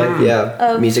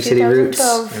 right? Music City Roots.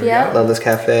 Yeah. Loveless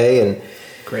Cafe and.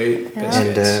 Great.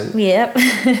 And yep.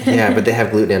 Yeah, but they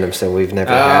have gluten in them, so we've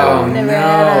never had them. Never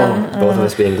had them. Both of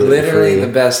us being gluten free. Literally the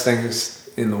best things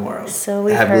in the world. So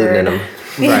we have gluten in them.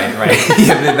 Right.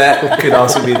 Yeah, that could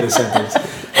also be the sentence.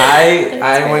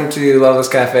 I went to Loveless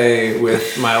Cafe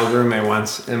with my old roommate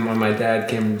once, and when my dad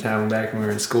came to town back when we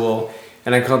were in school,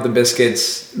 and I called the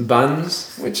biscuits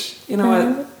buns, which, you know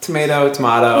what, tomato.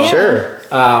 Yeah. Sure.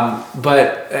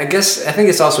 But I think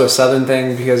it's also a southern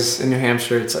thing, because in New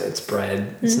Hampshire it's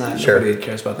bread. It's not, nobody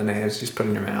cares about the names. You just put it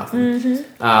in your mouth.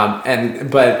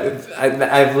 But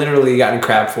I've literally gotten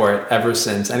crap for it ever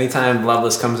since. Anytime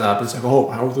Loveless comes up, it's like, oh,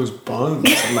 how are those buns?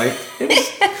 I'm like,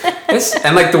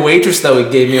 and like the waitress though,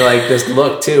 it gave me like this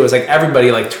look too. It was like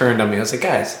everybody like turned on me. I was like,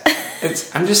 guys,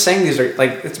 I'm just saying these are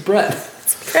like, it's bread.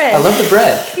 Bread. I love the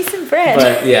bread. Give me some bread.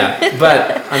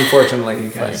 But unfortunately, you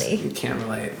guys, you can't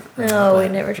relate. No, we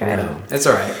never tried them. It's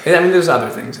all right. I mean, there's other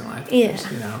things in life. Yeah,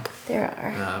 you know, there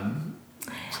are.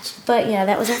 But yeah,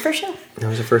 that was our first show. That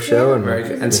was the first show, and very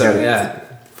good. And so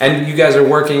and you guys are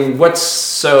working.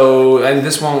 And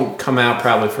this won't come out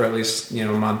probably for at least a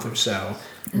month or so.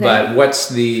 Okay. But what's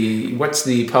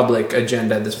the public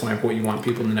agenda at this point? What you want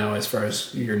people to know as far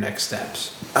as your next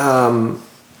steps?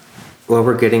 Well,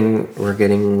 we're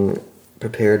getting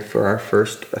prepared for our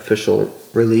first official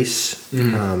release.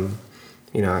 Mm-hmm.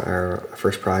 Our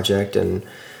first project, and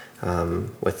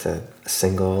with a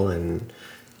single and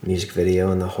music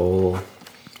video and the whole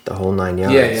 9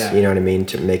 yards. Yeah. You know what I mean?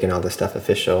 To making all this stuff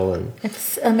official, and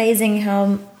it's amazing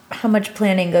how much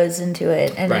planning goes into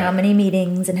it, and how many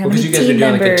meetings, and how many team members. Because you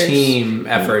guys are doing like a team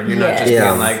effort. You're not just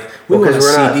being like, we want a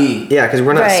CD. Because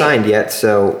we're not signed yet,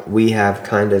 so we have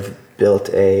kind of built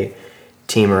a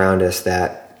team around us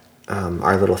that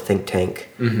our little think tank.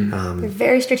 We're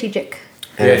very strategic,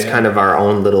 and it's kind of our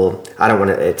own little. I don't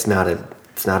want to. It's not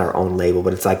our own label,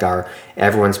 but it's like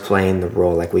everyone's playing the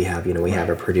role. Like we have, we have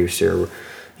a producer,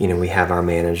 we have our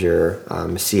manager,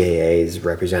 CAAs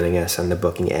representing us on the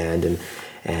booking end, and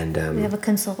we have a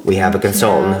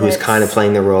consultant. Who's kind of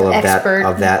playing the role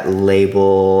of that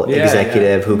label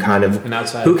executive who kind of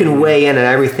who can weigh in on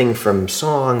everything from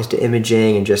songs to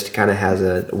imaging, and just kind of has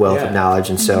a wealth of knowledge.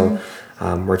 And so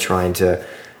we're trying to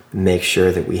make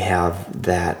sure that we have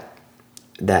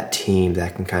that team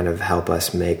that can kind of help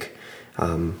us make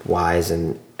wise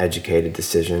and educated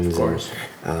decisions. Of course.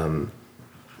 And,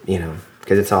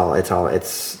 because it's all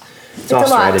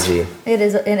strategy. It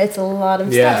is, and it's a lot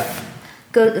of stuff.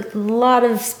 A lot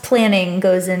of planning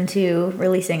goes into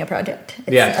releasing a project.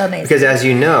 It's amazing. Because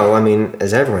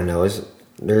as everyone knows,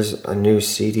 there's a new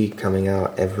CD coming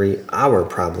out every hour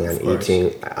probably on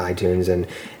iTunes,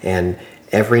 and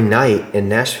every night in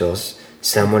Nashville,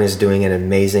 someone is doing an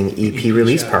amazing EP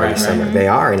release party somewhere. They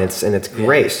are, and it's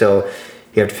great. So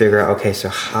you have to figure out, okay, so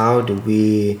how do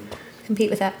we compete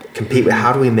with that?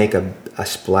 How do we make a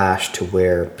splash to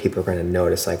where people are going to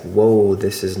notice, like, whoa,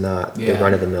 this is not the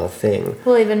run-of-the-mill thing.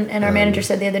 Well, and our manager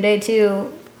said the other day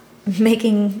too,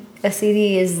 making a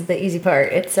CD is the easy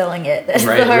part. It's selling it. That's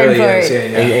the hard really part.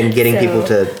 And getting people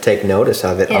to take notice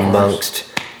of it amongst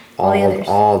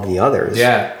all the others.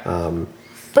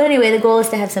 But anyway, the goal is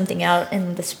to have something out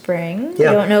in the spring. We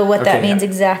don't know what that means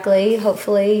exactly.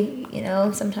 Hopefully,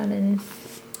 sometime in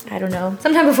I don't know,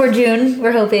 sometime before June.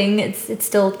 We're hoping it's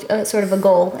still sort of a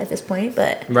goal at this point,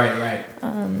 but right.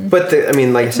 But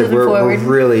like I said, we're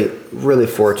really, really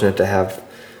fortunate to have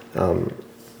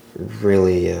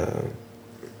really,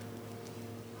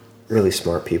 really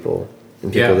smart people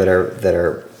and people that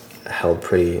are held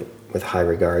pretty with high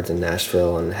regards in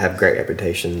Nashville and have great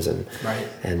reputations and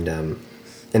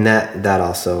that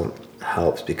also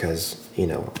helps because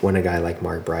when a guy like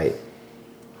Mark Bright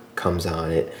comes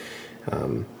on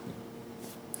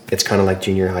it's kind of like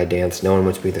junior high dance. No one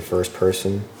wants to be the first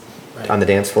person on the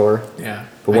dance floor. Yeah.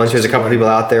 But once there's a couple people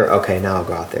out there, okay, now I'll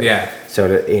go out there. Yeah. So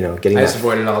getting I just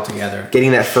avoid it altogether.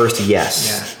 Getting that first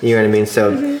yes. Yeah. You know what I mean?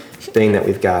 So being that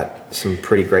we've got some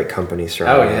pretty great companies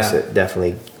surrounding us, it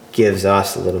definitely gives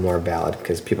us a little more ballad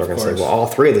because people are going to say, well, all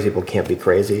three of these people can't be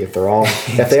crazy. If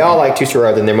they all like Two Story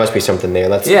Road, then there must be something there.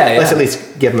 Let's at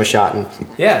least give them a shot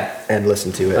and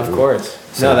listen to it. Of course.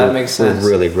 So that makes sense. We're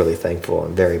really, really thankful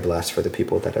and very blessed for the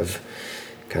people that have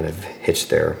kind of hitched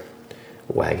their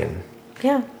wagon.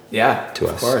 Yeah. To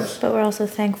us. Of course. But we're also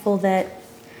thankful that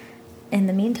in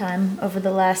the meantime, over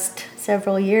the last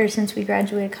several years since we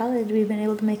graduated college, we've been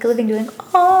able to make a living doing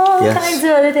all kinds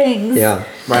of other things. Yeah,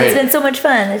 right. It's been so much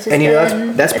fun. It's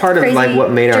just that's part of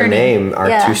what made our name,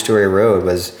 our Two Story Road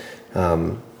was,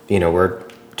 we're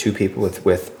two people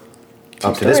with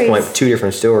up to this point, two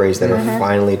different stories that are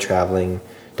finally traveling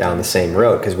down the same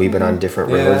road because we've been on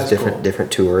different roads,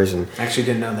 different tours, and I actually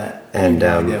didn't know that. And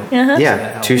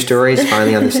two stories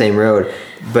finally on the same road,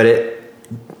 but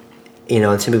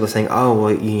and some people saying, "Oh,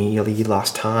 well, you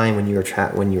lost time when you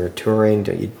were touring.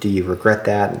 Do you regret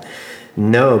that?"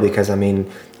 No, because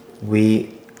we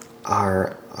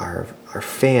our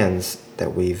fans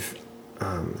that we've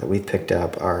picked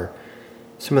up are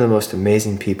some of the most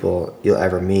amazing people you'll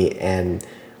ever meet, and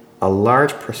a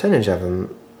large percentage of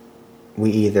them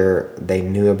they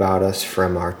knew about us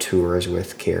from our tours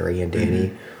with Carrie and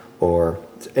Danny, or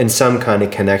in some kind of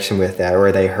connection with that,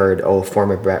 or they heard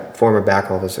former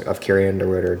backholders of Carrie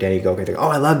Underwood or Danny Goker. They go, "Oh,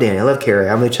 I love Danny, I love Carrie.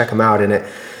 I'm gonna check them out," and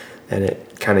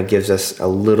it kind of gives us a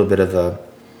little bit of a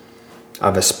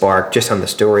spark just on the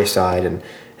story side, and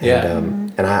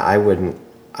I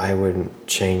wouldn't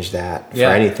change that for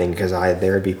anything because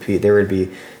there would be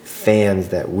fans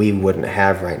that we wouldn't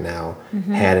have right now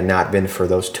had it not been for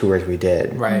those tours we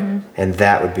did, and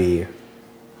that would be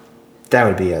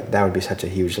such a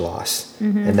huge loss,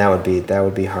 and that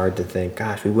would be hard to think.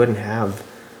 Gosh, we wouldn't have,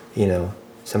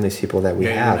 some of these people that we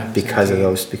have because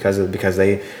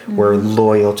they were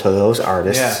loyal to those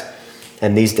artists.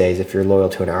 And these days, if you're loyal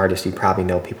to an artist, you probably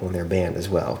know people in their band as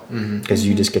well, because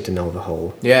you just get to know the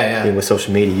whole. With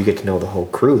social media, you get to know the whole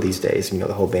crew these days.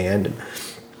 The whole band. And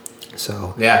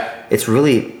so it's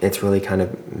really kind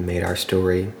of made our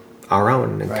story our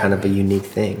own and kind of a unique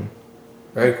thing.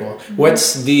 Very cool.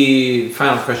 What's the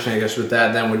final question, I guess, with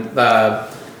that then? Would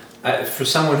for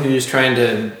someone who's trying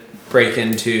to break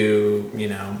into,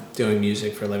 doing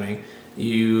music for a living,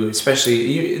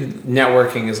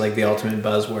 networking is like the ultimate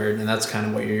buzzword, and that's kind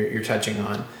of what you're touching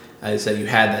on, is that you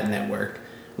had that network.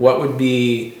 What's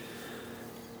the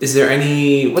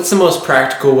most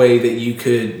practical way that you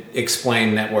could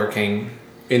explain networking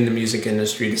in the music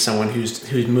industry to someone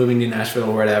who's moving to Nashville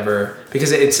or whatever?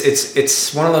 Because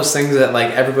it's one of those things that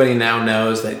like everybody now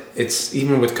knows that it's,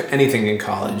 even with anything in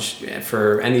college,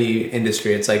 for any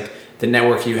industry, it's like the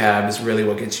network you have is really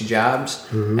what gets you jobs.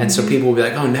 And so people will be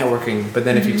like, oh, networking. But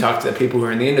then if you talk to the people who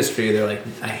are in the industry, they're like,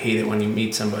 I hate it when you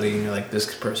meet somebody and you're like,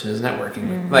 this person is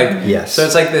networking. So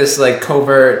it's like this like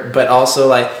covert, but also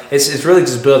like it's really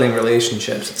just building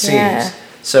relationships, it seems.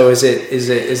 So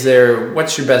is there,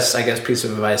 what's your best, I guess, piece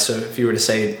of advice? So if you were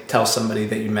to tell somebody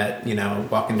that you met,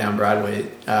 walking down Broadway,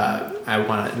 I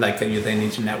want to, like, that they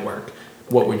need to network,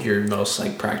 what would your most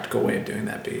like practical way of doing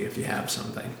that be, if you have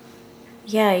something?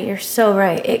 Yeah, you're so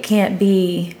right. It can't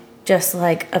be just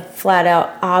like a flat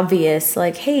out obvious,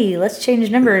 like, hey, let's change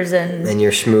numbers and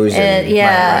you're schmoozing.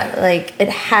 And like it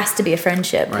has to be a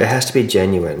friendship. It has to be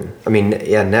genuine.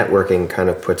 Networking kind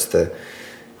of puts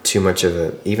too much of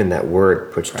a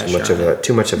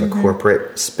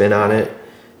corporate spin on it. You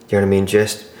know what I mean?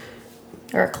 Just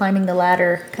or climbing the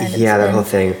ladder kind of. Yeah, that whole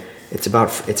thing. It's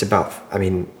about.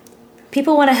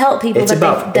 People want to help people they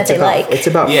like. It's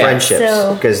about friendships,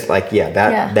 because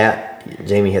that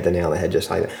Jamie hit the nail on the head just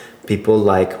like that. People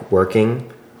like working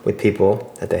with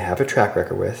people that they have a track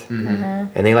record with,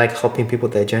 and they like helping people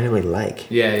they genuinely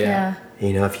like.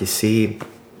 If you see,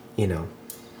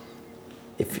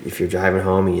 if you're driving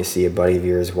home and you see a buddy of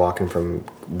yours walking from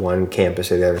one campus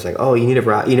to the other, it's like, oh, you need a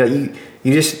ride. You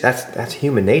just that's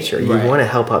human nature. You want to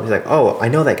help out. He's like, oh, I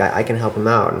know that guy. I can help him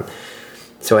out.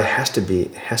 So it has to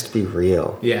be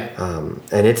real. Yeah.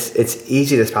 And it's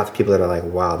easy to spot the people that are like,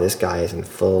 wow, this guy is in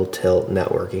full tilt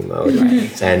networking mode.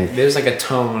 Right. And there's like a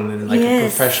tone and like a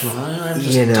professional. I'm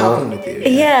just talking with you.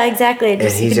 Yeah, exactly.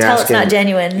 Just, you can tell it's not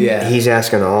genuine. Yeah. He's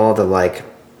asking all the like,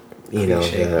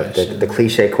 the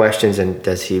cliche questions, and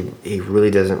he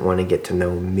really doesn't want to get to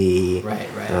know me. Right.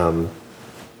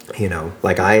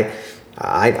 Like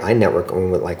I network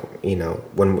with like,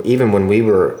 when we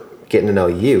were getting to know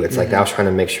you, it's like I was trying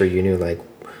to make sure you knew, like,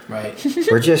 right,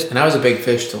 we're just, and I was a big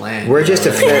fish to land. But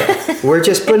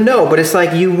it's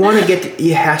like you want to get,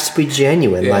 it has to be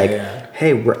genuine.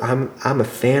 Hey, I'm a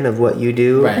fan of what you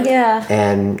do. Right. Yeah.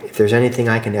 And if there's anything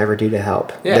I can ever do to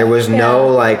help, there was no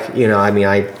like,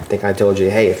 I think I told you,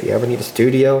 hey, if you ever need a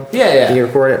studio, can you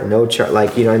record it? No charge,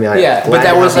 like, but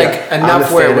that was like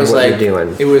enough where it was like,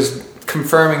 it was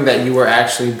confirming that you were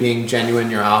actually being genuine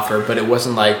in your offer, but it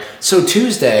wasn't like, so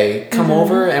Tuesday, come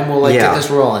over and we'll like get this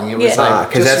rolling. It was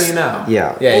like, just so you know.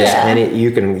 And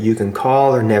you can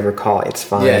call or never call. It's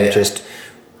fine. Just,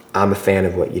 I'm a fan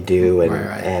of what you do,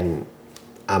 and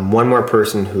I'm one more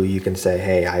person who you can say,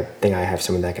 hey, I think I have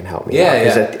someone that can help me.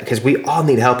 Because we all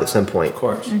need help at some point. Of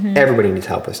course. Mm-hmm. Everybody needs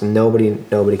help. Us. Nobody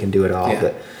can do it all.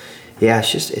 But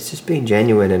it's just being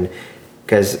genuine, and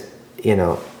because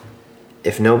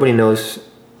if nobody knows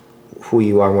who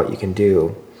you are and what you can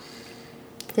do,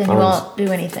 then you won't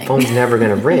do anything. Phone's never going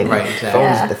to ring. Right,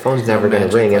 exactly. The phone's never going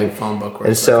to ring. Like phone book,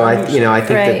 and so I think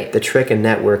that the trick in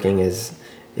networking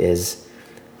is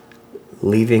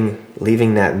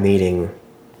leaving that meeting,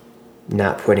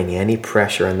 not putting any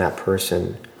pressure on that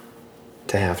person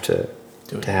to have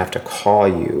to call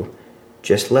you.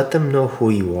 Just let them know who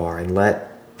you are, and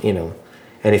and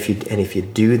if you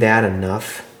do that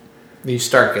enough, you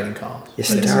start getting calls. You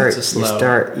start,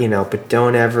 but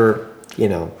don't ever,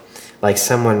 like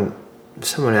someone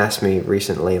asked me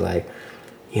recently, like,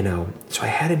 so I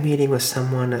had a meeting with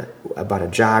someone about a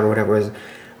job or whatever it was,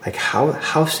 like,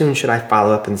 how soon should I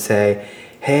follow up and say,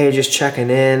 hey, just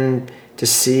checking in to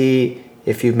see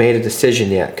if you've made a decision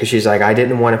yet? Because she's like, I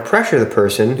didn't want to pressure the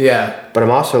person. Yeah. But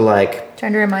I'm also like,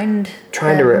 trying to remind.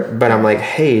 But I'm like,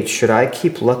 hey, should I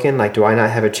keep looking? Like, do I not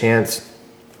have a chance?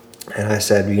 And I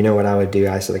said, you know what I would do?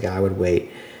 I said, like, I would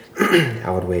wait. I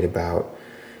would wait about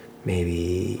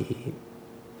maybe,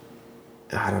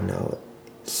 I don't know,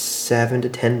 7 to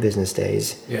 10 business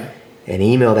days. Yeah. And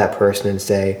email that person and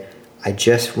say, I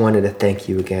just wanted to thank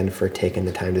you again for taking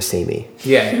the time to see me.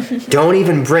 Yeah. Don't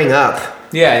even bring up.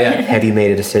 Have you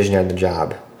made a decision on the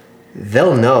job?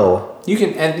 They'll know. You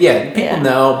can, and people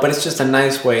know, but it's just a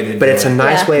nice way to. But it's a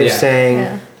nice way of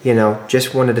saying. Yeah.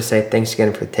 Just wanted to say thanks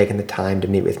again for taking the time to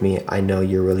meet with me. I know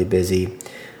you're really busy.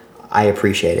 I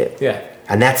appreciate it. Yeah.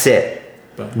 And that's it.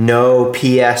 No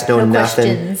PS, no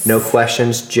nothing, questions. No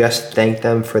questions. Just thank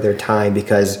them for their time,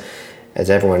 because, as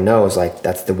everyone knows, like,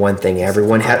 that's the one thing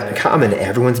everyone has in common.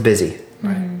 Everyone's busy.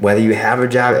 Right. Whether you have a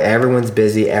job, everyone's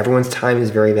busy. Everyone's time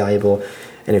is very valuable.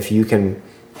 And if you can,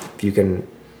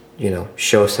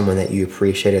 show someone that you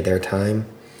appreciated their time.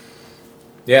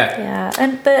 Yeah.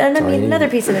 And another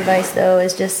piece of advice though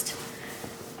is just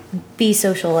be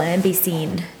social and be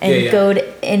seen, and go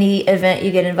to any event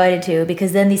you get invited to,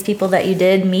 because then these people that you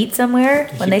did meet somewhere,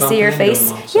 when they see your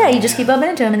face, you just keep bumping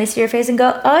into them, and they see your face and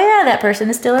go, oh yeah, that person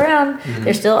is still around. Mm-hmm.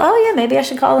 They're still, oh yeah, maybe I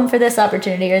should call them for this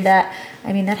opportunity or that.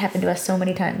 I mean, that happened to us so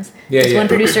many times. One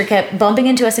producer kept bumping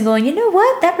into us and going, you know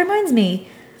what? That reminds me,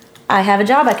 I have a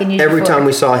job I can use. Every time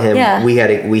we saw him, we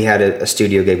had a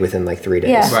studio gig within like 3 days.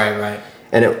 Yeah. Right.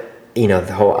 And it,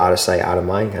 the whole out of sight, out of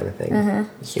mind kind of thing.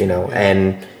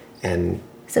 Mm-hmm. And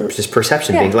so just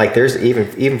perception being like, there's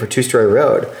even for 2 Story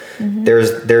Road, mm-hmm.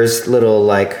 there's little,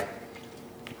 like,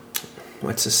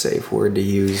 what's a safe word to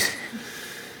use?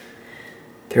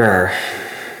 There are.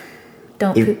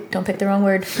 Don't pick the wrong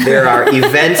word. There are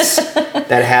events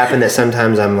that happen that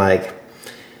sometimes I'm like,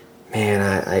 man,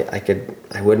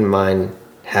 I wouldn't mind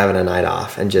having a night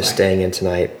off and just staying in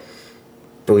tonight,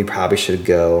 but we probably should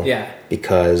go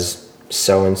because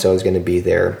so and so is going to be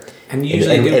there. And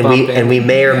usually we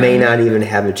may or may not even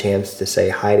have a chance to say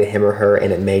hi to him or her,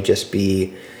 and it may just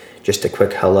be just a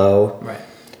quick hello. Right.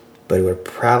 But it would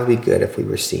probably be good if we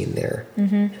were seen there,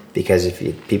 mm-hmm. because if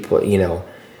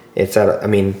it's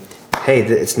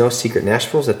it's no secret,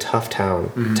 Nashville's a tough town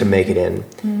mm-hmm. to make it in,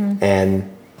 mm-hmm.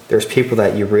 and there's people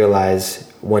that you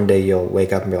realize one day you'll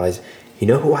wake up and realize, you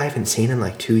know who I haven't seen in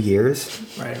like 2 years?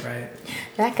 Right.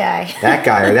 That guy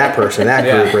or that person, that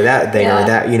group or that thing or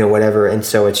that, whatever. And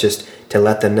so it's just to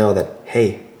let them know that,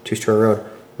 hey, 2 Story Road,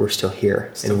 we're still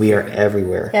here and we are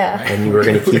everywhere. Yeah. And you were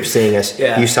going to keep seeing us.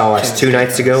 You saw us 2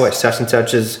 nights ago at such and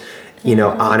such's,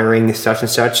 honoring such and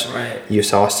such. Right. You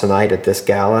saw us tonight at this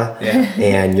gala,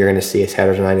 and you're going to see us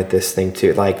Saturday night at this thing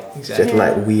too. Like, just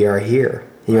we are here.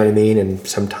 You know what I mean? And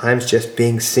sometimes just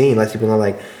being seen lets people know,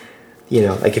 like,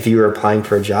 like if you were applying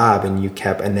for a job and you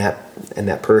kept, and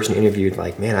that person interviewed,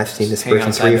 like, man, I've seen this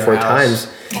person 3 or 4 times.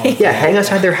 Hang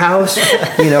outside their house,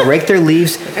 rake their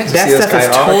leaves. That stuff is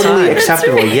totally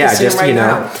acceptable. Right. Yeah, just,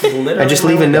 and just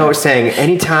leave a note saying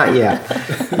anytime.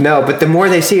 No, but the more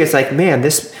they see, it's like, man,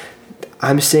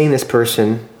 I'm seeing this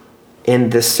person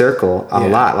in this circle a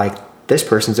lot. Like, this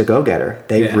person's a go-getter.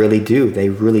 They really do. They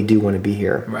really do want to be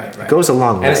here. Right. It goes a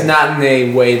long way. And it's not in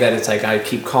a way that it's like I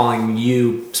keep calling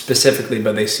you specifically,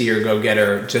 but they see your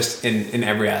go-getter just in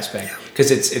every aspect.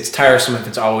 Because it's tiresome if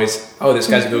it's always, this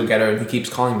guy's a go-getter and he keeps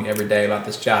calling me every day about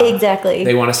this job. Exactly.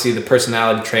 They want to see the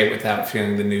personality trait without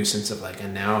feeling the nuisance of like,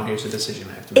 and now here's a decision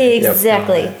I have to make.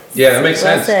 Exactly. Yeah, that makes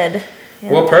sense. Well said.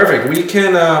 Yeah. Well, perfect. We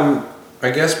can,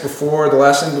 I guess before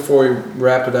we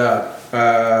wrap it up,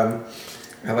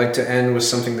 I like to end with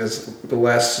something that's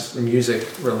less music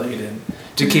related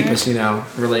to keep us,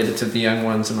 related to the young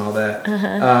ones and all that.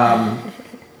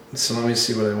 So let me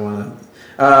see what I want to.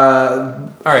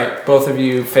 All right, both of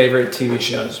you favorite TV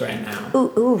shows right now.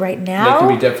 Ooh, right now? They can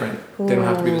be different. They don't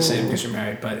have to be the same because you're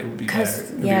married, but it would be better.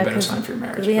 It would be a better time for your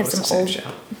marriage. We have some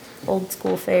old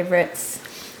school favorites.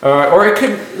 Or it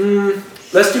could.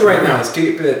 Let's do right now. Let's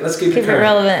keep it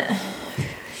relevant.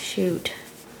 Shoot.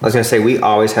 I was gonna say we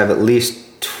always have at least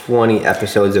 20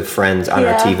 episodes of Friends on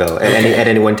our TiVo at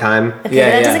any one time.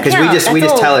 Okay, because we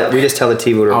just tell the TiVo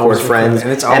to record Friends,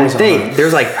 and it's always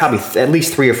there's like probably at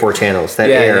least 3 or 4 channels that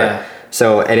air. Yeah.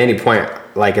 So at any point,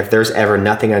 like if there's ever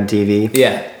nothing on TV,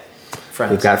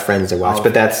 Friends. We've got Friends to watch.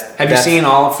 But have you seen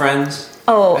all of Friends?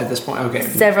 Oh, at this point, okay.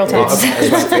 Several times.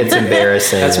 It's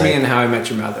embarrassing. That's me and How I Met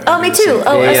Your Mother. Oh, me too.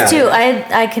 Us too.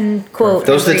 I can quote.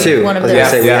 Those are the 2. One of those.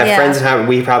 We have Friends, and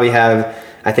we probably have,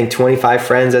 I think, 25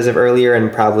 Friends as of earlier,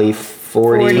 and probably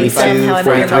 42, 43 How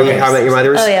I Met Your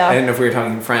Mothers. Oh, yeah. I didn't know if we were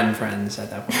talking friends at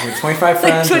that point. 25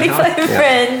 Friends. 25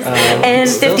 Friends. And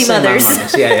 50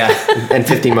 Mothers. Yeah. And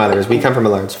 50 Mothers. We come from a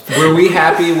large. Were we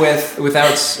happy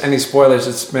without any spoilers,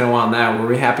 it's been a while now, were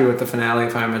we happy with the finale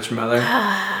of How I Met Your Mother?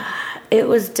 It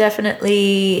was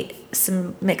definitely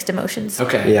some mixed emotions.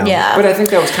 Okay. Yeah. But I think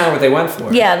that was kind of what they went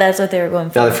for. Yeah, that's what they were going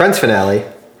for. Now, the Friends finale,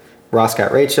 Ross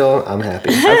got Rachel, I'm happy.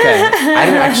 Okay. I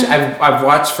didn't actually, I've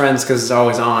watched Friends because it's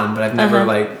always on, but I've never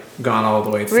gone all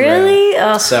the way through. Really?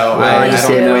 Oh. So I don't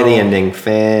gave know. away the ending.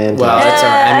 Fantastic. Well, it's all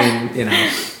right. I mean,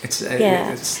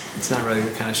 it's not really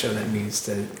the kind of show that needs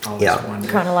to always wonder.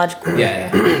 Chronological. Yeah.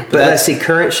 But let's see,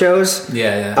 current shows.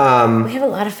 Yeah. We have a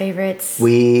lot of favorites.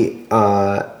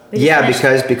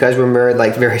 Because we're married,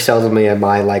 like very seldomly am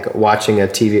I like watching a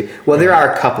TV. Well, there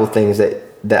are a couple things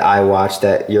that I watch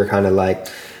that you're kind of like,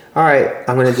 all right,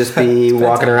 I'm gonna just be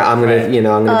walking around. I'm gonna be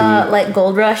like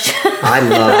Gold Rush. I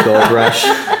love Gold Rush.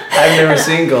 I've never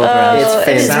seen Gold Rush. It's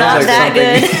fantastic. It's not that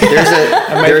good.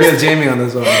 I might be with Jamie on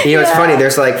this one. It's funny.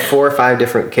 There's like 4 or 5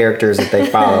 different characters that they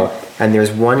follow, and there's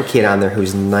one kid on there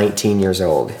who's 19 years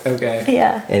old. Okay.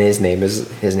 Yeah. And his name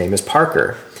is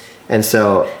Parker. And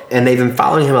they've been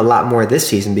following him a lot more this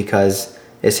season because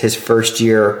it's his first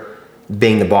year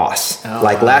being the boss. Oh,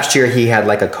 like last year he had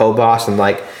like a co-boss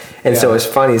and so it's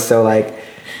funny. So like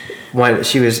when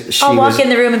I'll walk in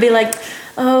the room and be like,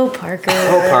 oh, Parker.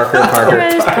 Oh, Parker.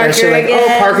 And she's like,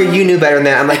 oh, Parker, you knew better than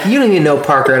that. I'm like, you don't even know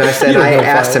Parker. And I said, I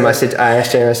asked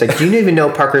her, I said, do you even know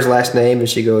Parker's last name? And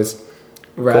she goes,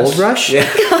 Gold Rush?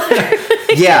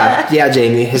 Yeah. Yeah,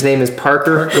 Jamie. His name is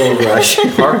Parker Gold Rush.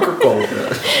 Parker Gold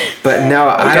Rush. But no,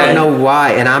 I don't know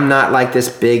why. And I'm not like this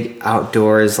big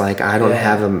outdoors, like I don't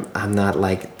have I'm not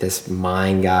like this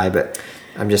mind guy, but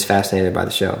I'm just fascinated by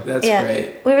the show. That's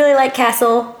great. We really like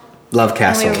Castle. Love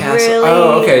Castle.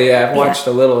 I've watched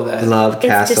a little of that. Love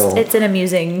Castle. It's an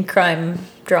amusing crime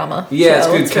drama. Yeah,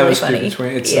 show. it's good chemistry really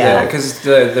between. Because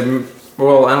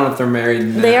well, I don't know if they're married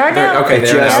now. They are now. Okay,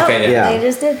 they are. Okay, yeah. They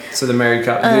just did. So the married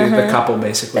couple, the couple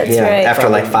basically. That's right. After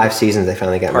like 5 seasons, they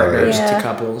finally got married. Partners to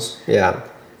couples. Yeah.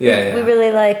 Yeah. We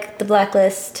really like The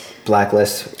Blacklist.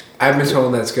 I've been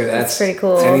told that's good. That's pretty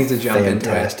cool. I need to jump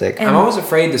Fantastic. into it. I'm always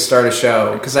afraid to start a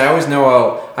show because I always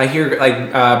know I hear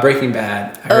like Breaking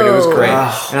Bad. I heard it was great,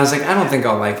 and I was like, I don't think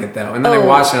I'll like it though. And then I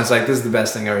watched it, and I was like, this is the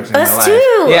best thing I've ever seen in my life. Us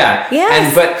too. Yeah.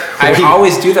 Yes. But I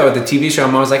always do that with the TV show.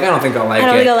 I'm always like, I don't think I'll like it. I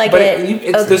don't think I'll like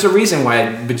it. But there's a reason why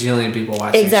a bajillion people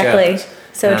watch exactly. these shows.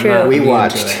 So true. We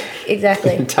watched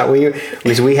exactly.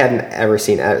 we hadn't ever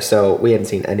seen, so we hadn't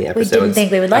seen any episodes. We didn't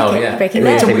think we would like it. Breaking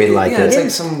Bad. We didn't think we'd like it. It's like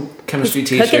some chemistry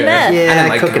teacher. Cooking math. Yeah, I didn't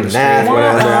like cooking chemistry. math.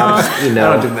 I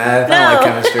don't do math. No. I don't like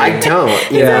chemistry. I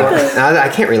don't. You know, I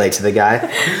can't relate to the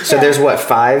guy. So there's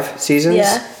 5 seasons?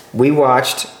 Yeah. We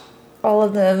watched all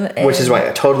of them. Which is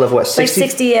a total of 60? Like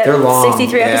 60, They're long.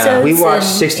 63 episodes. We watched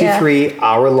 63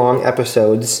 hour-long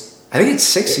episodes. I think it's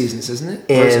 6 seasons, isn't it?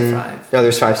 Or is it 5? No,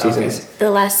 there's 5 seasons. Okay. The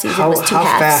last season was 2 How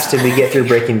halves. fast did we get through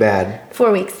Breaking Bad?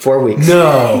 4 weeks. 4 weeks.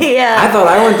 No. Yeah. I thought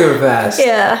I went through it fast.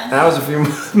 Yeah. That was a few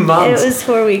months. It was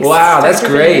 4 weeks. Wow, that's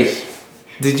great.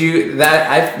 Did you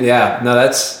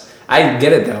I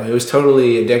get it though. It was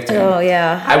totally addicting. Oh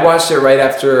yeah. I watched it right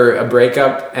after a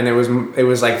breakup, and it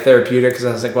was like therapeutic because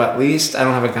I was like, well, at least I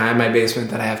don't have a guy in my basement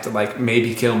that I have to like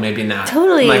maybe kill, maybe not.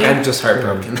 Totally. I'm just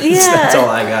heartbroken. Yeah. That's all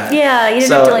I got. Yeah, you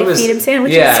didn't have to feed him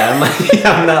sandwiches. Yeah,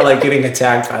 I'm not like getting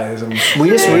attacked by some. We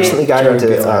just recently got into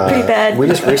pretty bad. We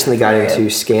just recently got into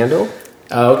Scandal.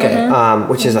 Oh, okay.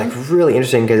 Which is like really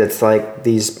interesting because it's like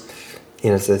these,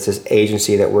 it's this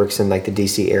agency that works in like the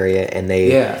DC area, and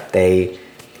they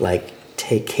like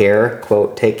take care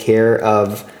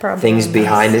of things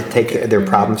behind it. They're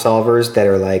problem solvers that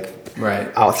are like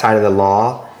outside of the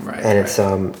law, and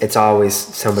it's always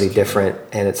somebody different,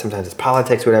 and sometimes it's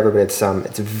politics, whatever. But it's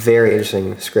a very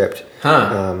interesting script.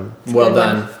 Well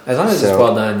done. As long as it's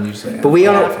well done, usually. But we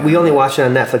only watch it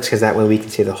on Netflix because that way we can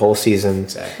see the whole season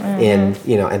in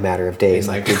a matter of days,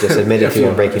 like we just admitted to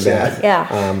in Breaking Bad.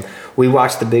 Yeah. We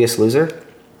watched The Biggest Loser.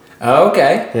 Oh,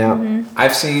 okay. Yeah. Mm-hmm.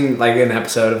 I've seen like an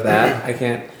episode of that. I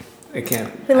can't.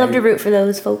 We love to root for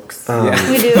those folks. Yeah.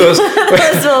 We do.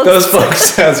 Those folks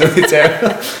sounds really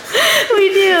terrible.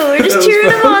 We do. We're just cheering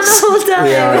them on the whole time.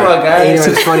 Yeah. Come on, guys.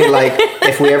 It's funny, like,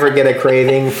 if we ever get a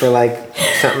craving for, like,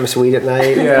 something sweet at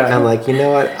night, I'm like, you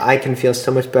know what? I can feel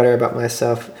so much better about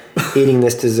myself eating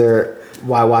this dessert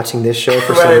while watching this show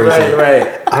for some reason.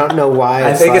 Right. I don't know why.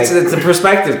 I think it's a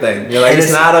perspective thing. You're like,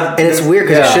 it's not a... And it's weird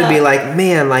because it should be like,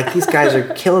 man, like, these guys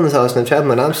are killing themselves in the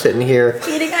treadmill, and I'm sitting here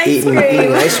eating ice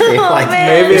cream. Oh, like,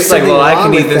 maybe it's like, well, I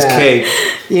can eat this cake.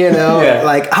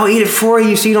 Like, I'll eat it for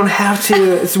you so you don't have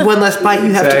to. It's one less bite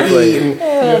you have to eat. And you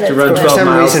have to run 12 miles. For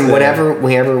some reason,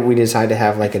 whenever we decide to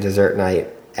have, like, a dessert night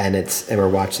and we're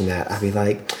watching that, I'll be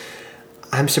like...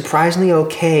 I'm surprisingly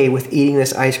okay with eating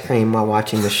this ice cream while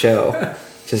watching the show.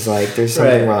 Just like, there's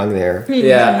something wrong there.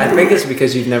 Yeah, I think it's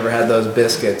because you've never had those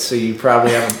biscuits, so you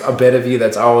probably have a bit of you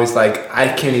that's always like, I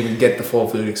can't even get the full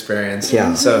food experience.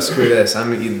 Yeah. So screw this,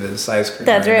 I'm eating this ice cream.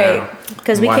 That's right.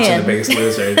 Because we watching can. The Biggest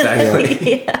Loser,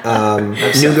 exactly.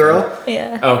 New Girl?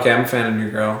 Yeah. Okay, I'm a fan of New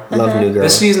Girl. Love New Girl.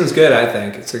 This season's good, I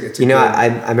think. It's a good... I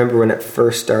remember when it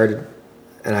first started,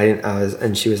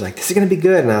 and she was like, this is going to be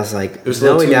good. And I was like,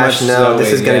 Zoe Dash,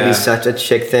 this is going to be such a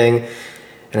chick thing.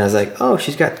 And I was like, oh,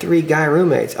 she's got 3 guy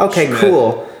roommates. Okay, Schmidt.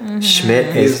 Cool.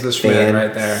 Schmidt is the Schmidt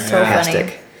right there.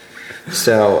 Fantastic.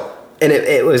 So, and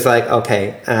it was like,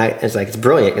 okay. And it's like, it's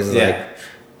brilliant.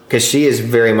 Because she is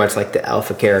very much like the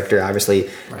alpha character, obviously.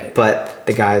 Right. But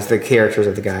the characters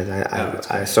of the guys,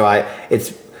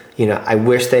 I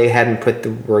wish they hadn't put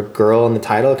the word girl in the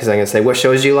title, because I'm going to say, what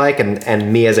shows do you like?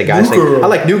 And me as a guy saying, I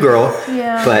like New Girl.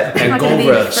 Yeah. And Gold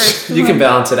Rush. You can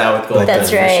balance it out with Gold Rush.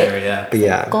 That's right. For sure, yeah. But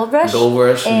yeah. Gold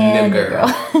Rush and New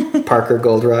Girl. Parker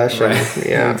Gold Rush. Right.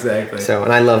 Exactly. So,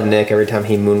 and I love Nick every time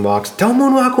he moonwalks. Don't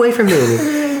moonwalk away from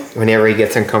me. Whenever he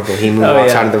gets uncomfortable, he moonwalks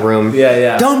out of the room.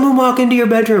 Yeah. Don't moonwalk into your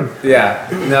bedroom. Yeah.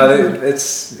 No,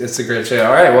 it's a great show.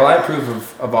 All right. Well, I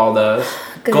approve of all those.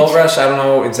 Good. Gold Rush, I don't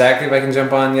know exactly if I can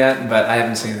jump on yet, but I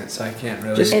haven't seen it, so I can't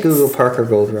really... Just Google Parker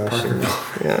Gold Rush.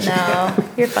 No,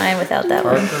 you're fine without that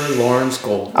one. Parker Lawrence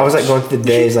Gold Rush. I was like going through the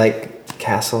days, like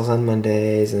Castles on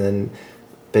Mondays, and then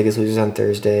Biggest Losers on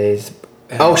Thursdays.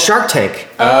 Oh, Shark Tank.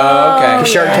 Oh, okay.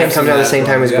 Because Shark Tank comes out at the same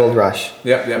time as Gold Rush.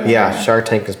 Yep. Yeah, Shark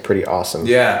Tank is pretty awesome.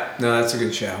 Yeah, no, that's a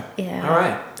good show. Yeah. All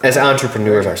right. As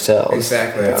entrepreneurs ourselves.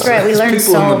 Exactly. That's right, we learned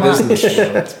so much.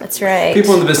 That's right.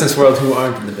 People in the business world who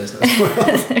aren't in the business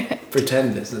world.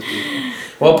 Pretend business people.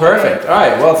 Well, perfect. All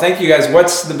right. Well, thank you guys.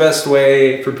 What's the best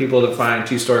way for people to find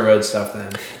Two Story Road stuff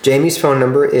then? Jamie's phone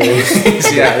number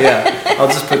is... yeah. I'll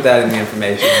just put that in the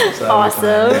information. So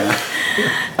awesome.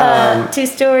 Two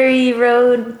Story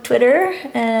Road Twitter.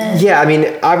 Yeah, I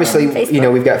mean, obviously,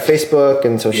 we've got Facebook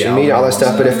and social media, all that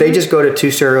stuff. But if they just go to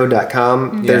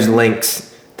twostoryroad.com, there's links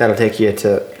that'll take you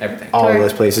to everything. All of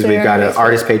those places. We've got an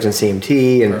artist page on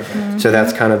CMT, and so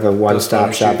that's kind of a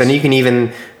one-stop shop. And you can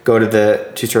even go to the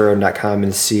twostoryroad.com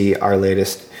and see our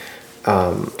latest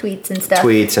tweets and stuff.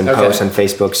 Tweets and posts on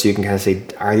Facebook, so you can kind of see,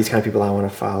 are these kind of people I want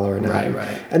to follow or not?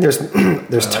 Right. And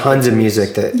there's tons of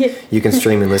music that you can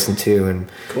stream and listen to, and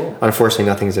unfortunately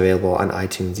nothing is available on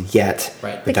iTunes yet.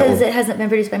 Right. Because it hasn't been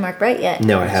produced by Mark Bright yet.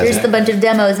 No, it hasn't. There's a bunch of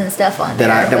demos and stuff on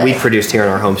that we produced here in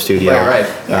our home studio. Right.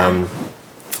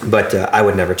 But I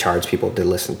would never charge people to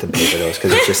listen to both of those,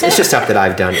 because it's just stuff that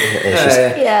I've done. It's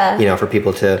just for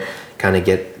people to kind of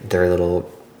get their little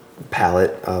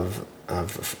palette of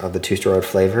the Two-Store Road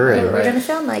flavor. And what we're gonna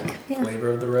sound like. Flavor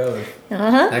of the Road.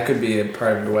 That could be a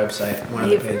part of your website. One of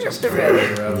the pages. Flavor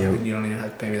of the Road. Yep. You don't even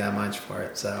have to pay me that much for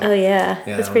it. So. Oh yeah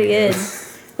that's pretty good.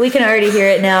 We can already hear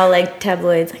it now, like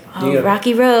tabloids, like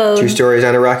rocky road. 2 stories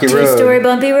on a rocky road. 2-story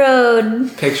bumpy road.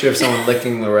 Picture of someone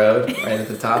licking the road right at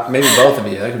the top. Maybe both of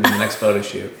you. That could be the next photo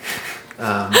shoot.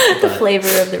 The flavor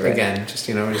of the road. Again, just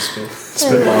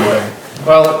spitballing.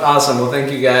 Well, awesome. Well,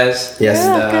 thank you guys. Yes,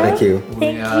 thank you.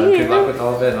 Thank you. Good luck with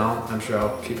all of it, and I'm sure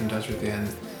I'll keep in touch with you. And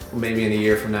maybe in a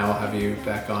year from now, we'll have you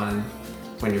back on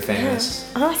when you're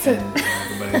famous. Awesome.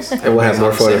 And we'll have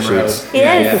more photo shoots.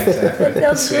 Yes. Exactly.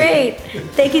 That's great.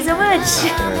 Thank you so much.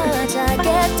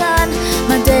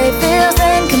 My day feels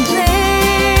incomplete.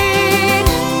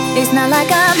 It's not like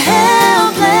I'm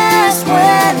helpless.